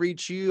 How do they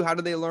reach you? How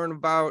do they learn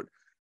about,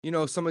 you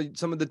know, some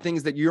of the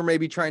things that you're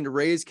maybe trying to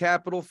raise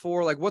capital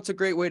for? Like, what's a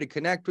great way to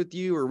connect with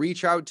you or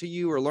reach out to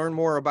you or learn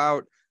more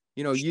about,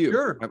 you know,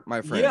 Sure.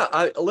 my friend.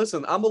 Yeah,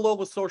 listen, I'm all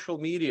over social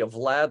media.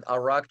 Vlad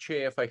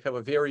Arakcheyev. I have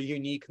a very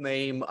unique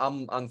name.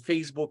 I'm on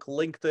Facebook,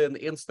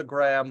 LinkedIn,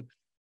 Instagram.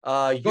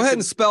 Go ahead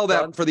and spell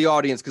that for the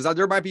audience, because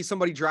there might be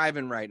somebody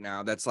driving right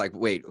now that's like,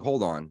 wait,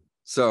 hold on.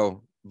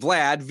 So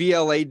Vlad,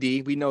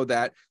 VLAD, we know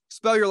that.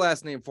 Spell your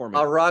last name for me.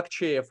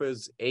 Arakcheyev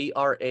is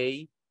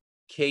ARAKCHEYEV.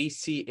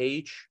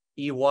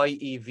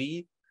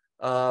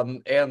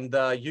 And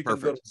you can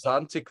go to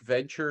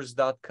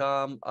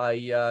zonticventures.com.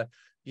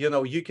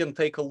 You can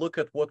take a look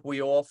at what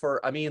we offer.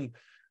 I mean,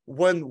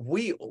 when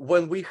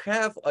we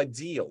have a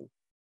deal,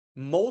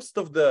 most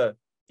of the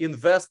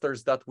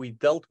investors that we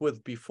dealt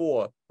with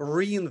before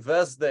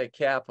reinvest their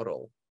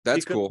capital.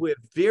 That's because cool. We're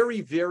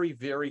very, very,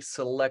 very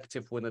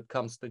selective when it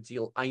comes to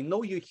deal. I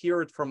know you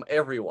hear it from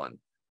everyone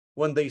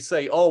when they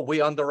say, oh,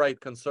 we underwrite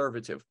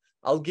conservative.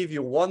 I'll give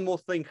you one more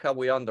thing how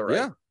we underwrite.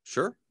 Yeah,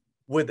 sure.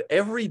 With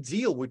every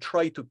deal, we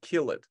try to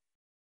kill it,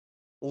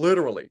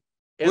 literally.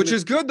 Which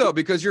is good though,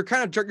 because you're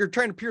trying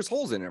to pierce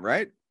holes in it,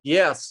 right?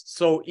 Yes.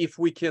 So if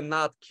we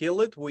cannot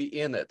kill it, we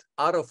in it.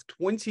 Out of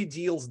 20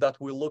 deals that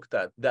we looked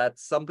at, that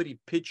somebody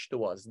pitched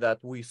to us, that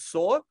we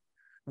saw,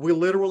 we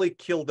literally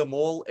killed them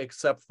all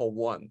except for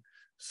one.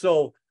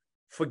 So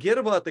forget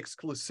about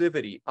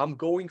exclusivity. I'm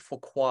going for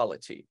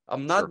quality.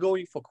 I'm not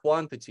going for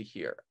quantity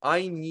here.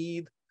 I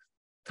need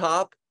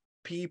top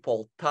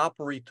people, top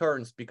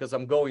returns, because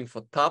I'm going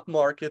for top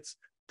markets,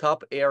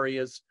 top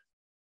areas,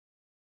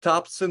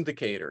 top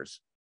syndicators.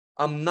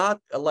 I'm not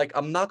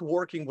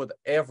working with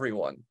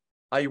everyone.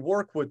 I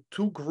work with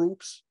two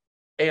groups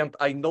and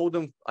I know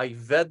them, I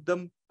vet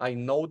them, I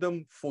know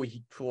them for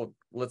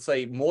let's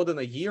say more than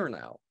a year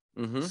now.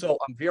 So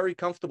I'm very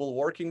comfortable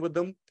working with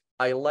them.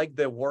 I like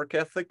their work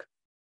ethic.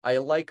 I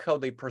like how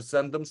they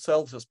present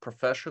themselves as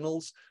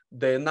professionals.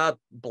 They're not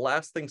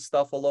blasting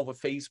stuff all over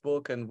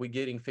Facebook and we're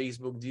getting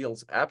Facebook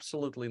deals.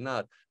 Absolutely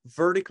not.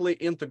 Vertically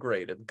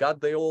integrated, got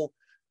their own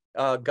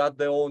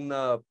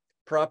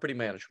property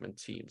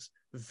management teams.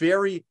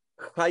 Very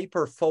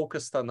hyper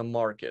focused on the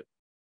market,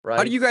 right?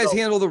 How do you guys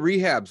handle the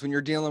rehabs when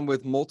you're dealing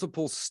with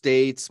multiple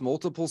states,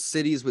 multiple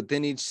cities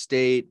within each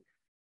state?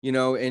 You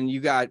know, and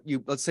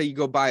let's say you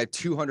go buy a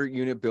 200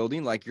 unit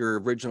building, like your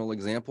original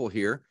example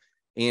here,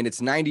 and it's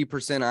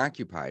 90%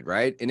 occupied,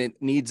 right? And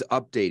it needs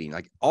updating.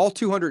 Like all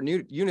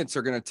 200 units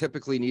are going to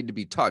typically need to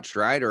be touched,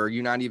 right? Or are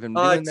you not even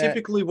doing that?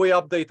 Typically, we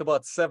update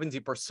about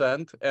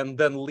 70% and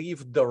then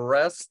leave the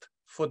rest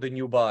for the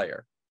new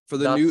buyer. For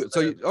the new,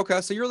 so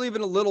you're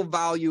leaving a little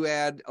value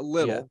add,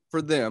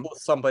 for them, for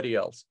somebody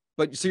else.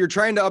 But so you're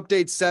trying to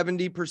update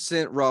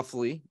 70%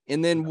 roughly,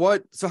 and then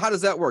so how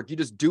does that work? You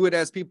just do it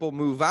as people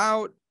move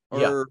out,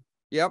 or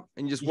and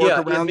you just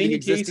work around the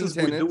existing tenants?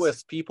 In many cases, we do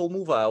as people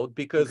move out,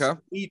 because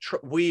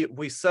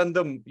we send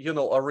them,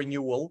 a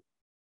renewal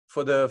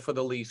for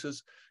the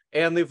leases.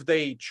 And if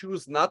they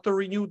choose not to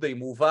renew, they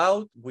move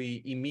out.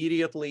 We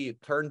immediately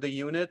turn the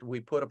unit.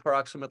 We put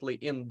approximately,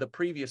 in the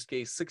previous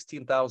case,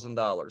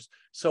 $16,000.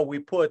 So we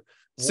put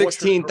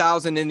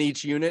 $16,000 in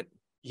each unit.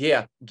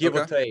 Yeah, give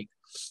or take.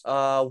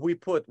 We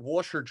put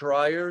washer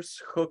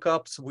dryers,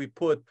 hookups. We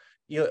put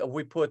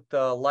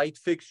light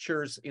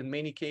fixtures. In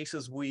many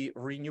cases, we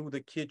renew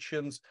the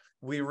kitchens.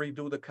 We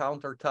redo the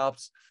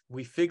countertops.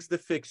 We fix the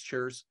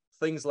fixtures,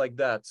 things like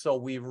that. So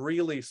we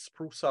really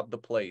spruce up the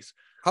place.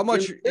 How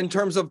much in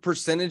terms of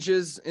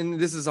percentages? And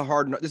this is a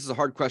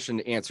hard question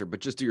to answer,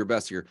 but just do your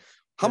best here.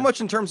 How much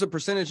in terms of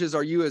percentages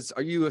are you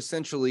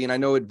essentially, and I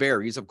know it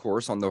varies, of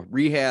course, on the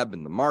rehab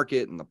and the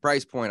market and the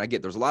price point. I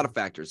get there's a lot of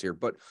factors here,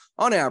 but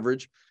on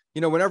average,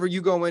 whenever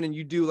you go in and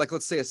you do, like,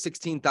 let's say a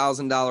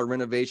 $16,000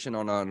 renovation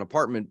on an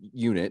apartment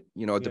unit,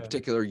 at the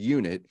particular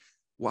unit,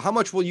 well, how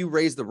much will you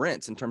raise the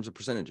rents in terms of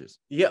percentages?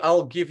 Yeah,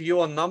 I'll give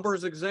you a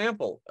numbers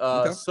example.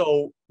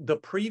 So the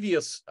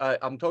previous,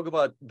 I'm talking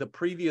about the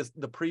previous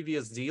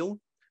deal,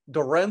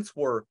 the rents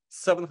were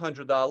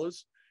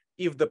 $700.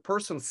 If the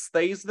person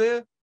stays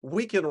there,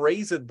 we can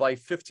raise it by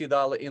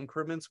 $50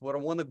 increments. We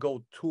don't want to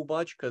go too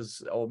much,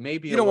 because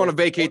maybe you don't want to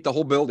vacate the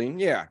whole building.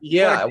 We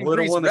don't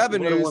want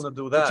to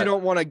do that. But you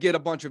don't want to get a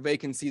bunch of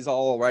vacancies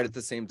all right at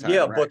the same time.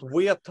 Yeah, right? But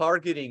we are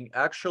targeting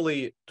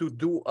actually to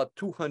do a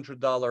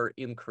 $200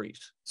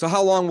 increase. So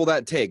how long will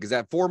that take? Is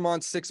that 4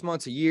 months, 6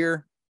 months, a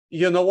year?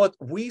 You know what?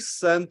 We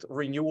send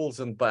renewals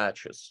in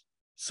batches.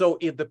 So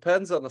it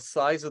depends on the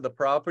size of the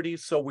property.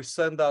 So we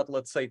send out,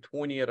 let's say,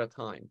 20 at a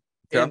time.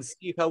 And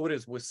see how it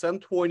is. We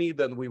send 20,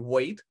 then we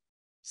wait,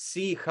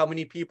 see how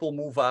many people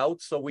move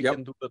out so we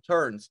can do the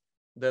turns.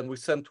 Then we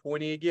send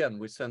 20 again.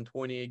 We send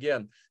 20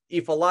 again.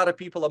 If a lot of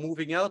people are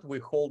moving out, we're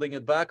holding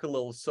it back a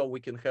little so we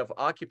can have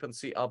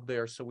occupancy up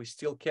there, so we're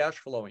still cash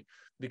flowing.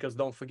 Because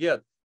don't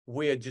forget,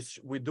 we're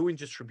doing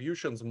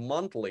distributions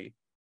monthly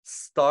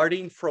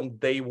starting from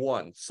day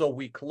one. So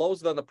we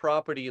closed on the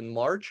property in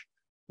March.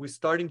 We're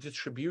starting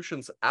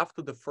distributions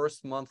after the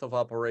first month of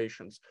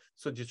operations.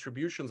 So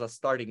distributions are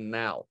starting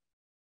now.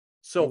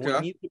 So we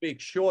need to make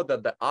sure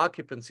that the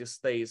occupancy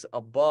stays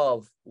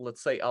above,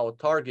 let's say, our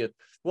target.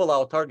 Well,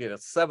 our target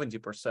is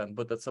 70%,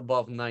 but it's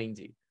above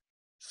 90.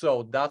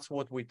 So that's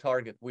what we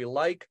target. We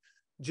like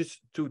just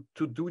to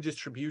do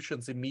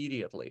distributions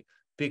immediately,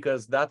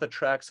 because that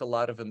attracts a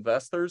lot of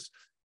investors,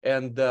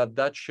 and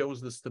that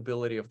shows the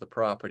stability of the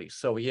property.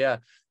 So yeah,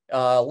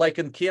 like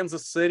in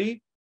Kansas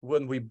City,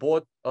 when we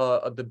bought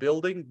the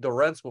building, the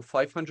rents were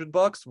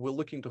 $500. We're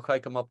looking to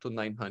hike them up to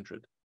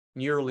 900,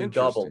 nearly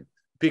double,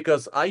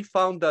 because I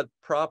found that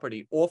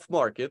property off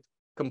market,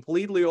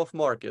 completely off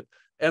market.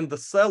 And the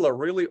seller,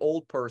 really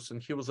old person,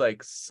 he was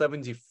like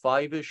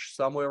 75-ish,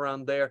 somewhere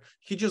around there.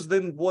 He just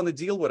didn't want to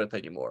deal with it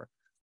anymore.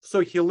 So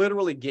he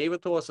literally gave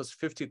it to us as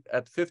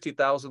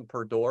 $50,000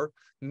 per door.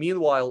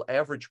 Meanwhile,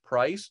 average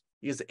price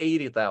is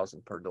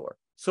 $80,000 per door.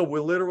 So we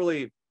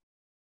literally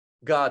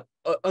got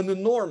an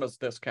enormous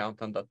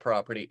discount on that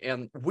property,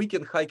 and we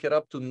can hike it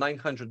up to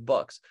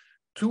 $900.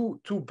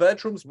 Two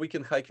bedrooms, we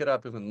can hike it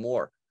up even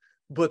more.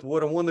 But we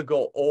don't want to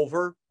go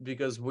over,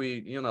 because we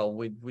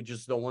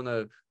just don't want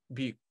to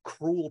be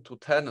cruel to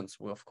tenants.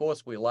 Of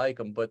course, we like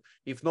them, but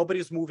if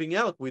nobody's moving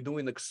out, we're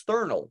doing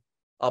external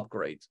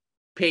upgrades,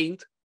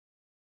 paint.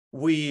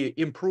 We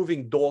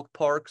improving dog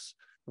parks.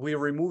 We're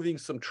removing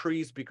some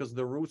trees because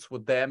the roots were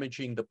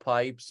damaging the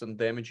pipes and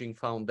damaging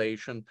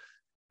foundation.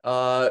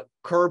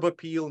 Curb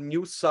appeal,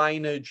 new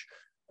signage.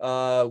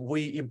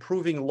 We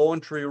improving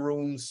laundry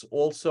rooms,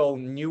 also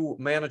new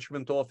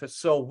management office.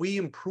 So we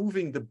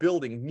improving the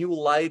building, new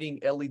lighting,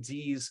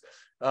 LEDs.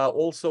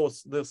 Also,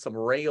 there's some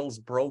rails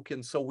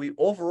broken. So we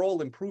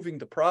overall improving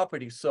the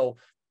property, so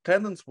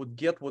tenants would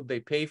get what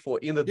they pay for.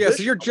 In addition,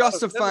 so you're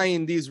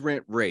justifying these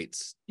rent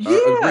rates,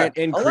 rent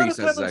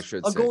increases, I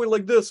should say. Going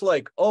like this,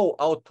 like, oh,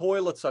 our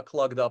toilets are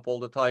clogged up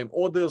all the time,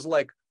 or there's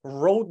like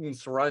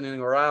rodents running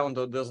around,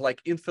 or there's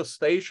like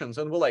infestations,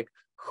 and we're like,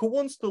 who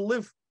wants to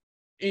live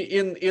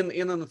in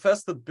an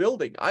infested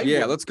building?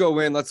 Let's go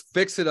in, let's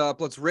fix it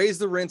up, let's raise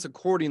the rents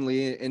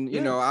accordingly, and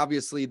you know,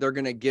 obviously they're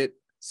going to get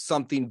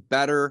something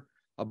better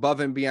above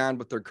and beyond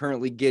what they're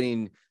currently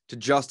getting to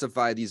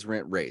justify these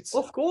rent rates.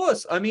 Of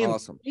course. I mean,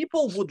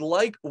 people would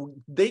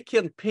they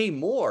can pay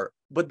more,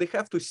 but they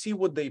have to see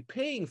what they're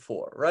paying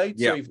for, right?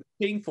 Yeah. So if they're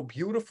paying for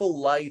beautiful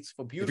lights,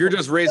 for beautiful... If you're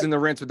just raising the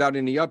rents without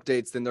any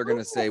updates, then they're going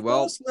to say,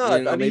 well,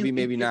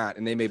 maybe not,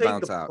 and they may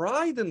bounce out.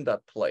 Pride in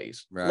that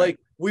place. Right. Like,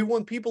 we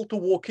want people to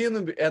walk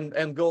in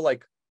and go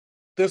like,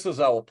 this is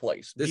our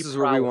place. This is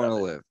where we want to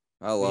live.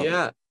 I love it.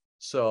 Yeah.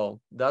 So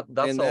that's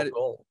our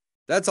goal.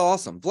 That's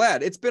awesome.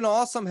 Vlad, it's been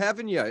awesome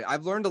having you.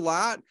 I've learned a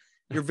lot.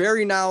 You're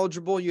very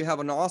knowledgeable. You have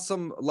an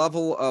awesome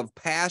level of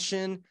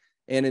passion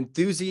and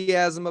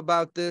enthusiasm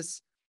about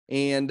this.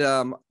 And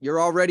you're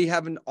already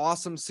having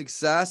awesome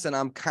success. And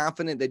I'm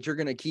confident that you're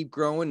going to keep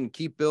growing and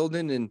keep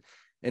building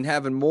and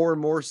having more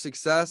and more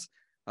success.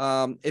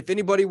 If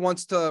anybody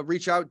wants to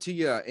reach out to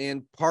you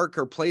and park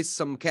or place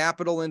some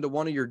capital into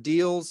one of your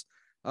deals,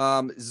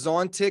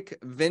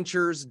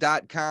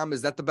 zonticventures.com,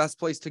 is that the best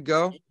place to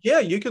go? Yeah,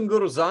 you can go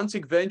to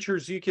Zontic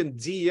Ventures. You can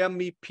DM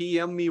me,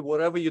 PM me,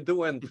 whatever you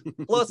do. And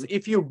plus,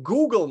 if you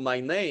Google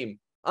my name,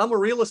 I'm a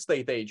real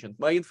estate agent.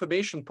 My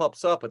information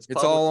pops up. It's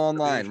all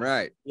online,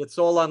 right? It's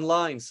all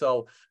online.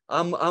 So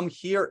I'm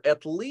here.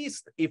 At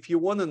least if you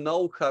want to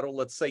know how to,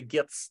 let's say,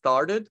 get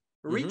started,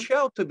 reach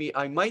out to me.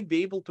 I might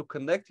be able to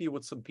connect you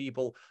with some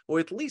people, or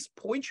at least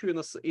point you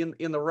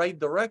in the right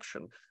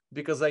direction,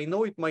 because I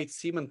know it might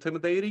seem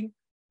intimidating,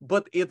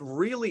 but it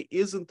really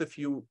isn't if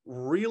you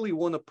really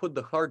want to put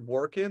the hard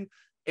work in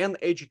and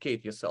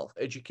educate yourself.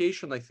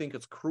 Education, I think,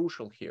 is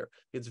crucial here.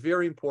 It's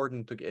very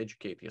important to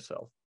educate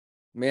yourself.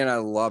 Man, I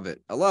love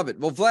it. I love it.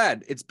 Well,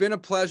 Vlad, it's been a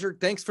pleasure.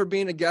 Thanks for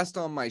being a guest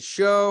on my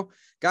show.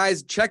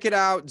 Guys, check it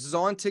out,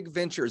 Zontic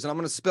Ventures. And I'm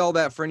going to spell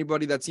that for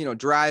anybody that's,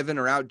 driving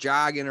or out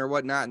jogging or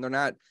whatnot, and they're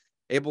not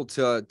able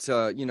to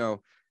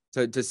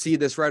see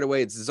this right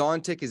away. It's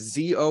Zontic, is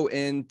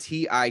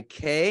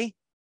ZONTIK.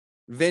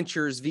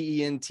 Ventures,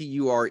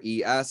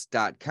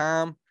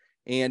 VENTURES.com.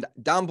 And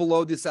down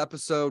below this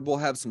episode, we'll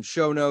have some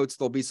show notes.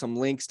 There'll be some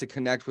links to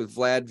connect with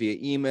Vlad via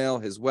email,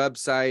 his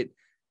website,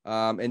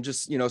 and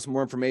just, some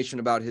more information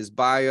about his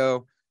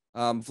bio.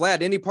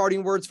 Vlad, any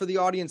parting words for the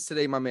audience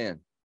today, my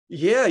man?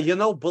 Yeah,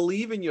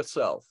 believe in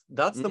yourself.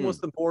 That's the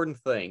most important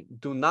thing.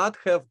 Do not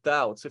have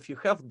doubts. If you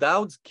have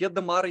doubts, get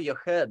them out of your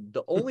head.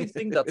 The only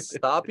thing that's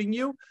stopping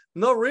you,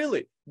 no,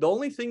 really, the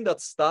only thing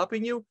that's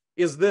stopping you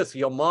is this: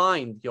 your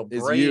mind, your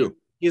brain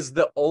is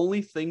the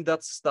only thing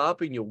that's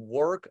stopping you.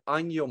 Work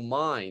on your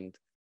mind,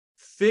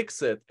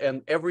 fix it,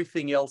 and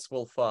everything else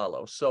will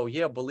follow. So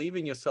yeah, believe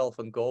in yourself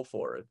and go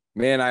for it.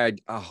 Man, I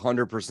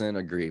 100%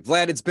 agree.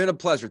 Vlad, it's been a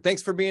pleasure.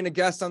 Thanks for being a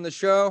guest on the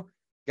show.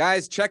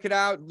 Guys, check it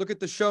out. Look at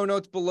the show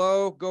notes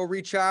below. Go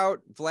reach out.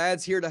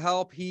 Vlad's here to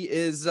help. He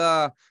is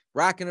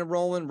rocking and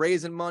rolling,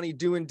 raising money,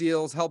 doing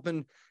deals,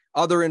 helping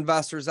other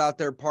investors out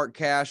there park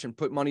cash and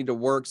put money to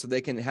work so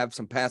they can have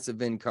some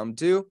passive income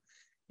too.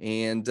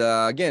 And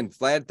again,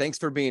 Vlad, thanks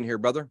for being here,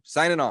 brother.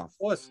 Signing off. Of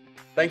course.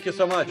 Thank you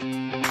so much.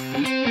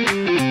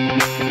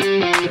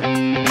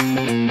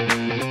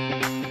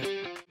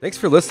 Thanks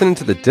for listening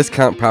to the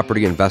Discount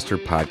Property Investor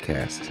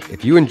Podcast.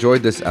 If you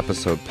enjoyed this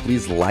episode,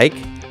 please like,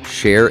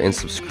 share, and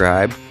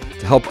subscribe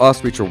to help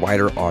us reach a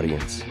wider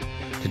audience.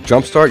 To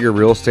jumpstart your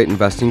real estate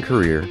investing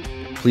career,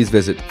 please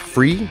visit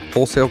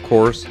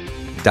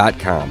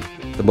freewholesalecourse.com,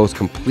 the most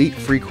complete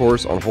free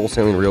course on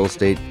wholesaling real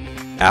estate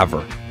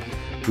ever.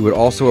 We would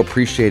also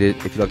appreciate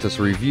it if you left us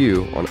a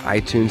review on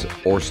iTunes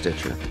or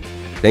Stitcher.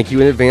 Thank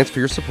you in advance for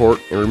your support,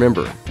 and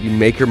remember, you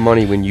make your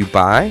money when you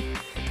buy,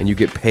 and you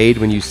get paid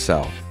when you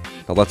sell.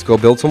 Now let's go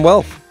build some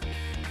wealth.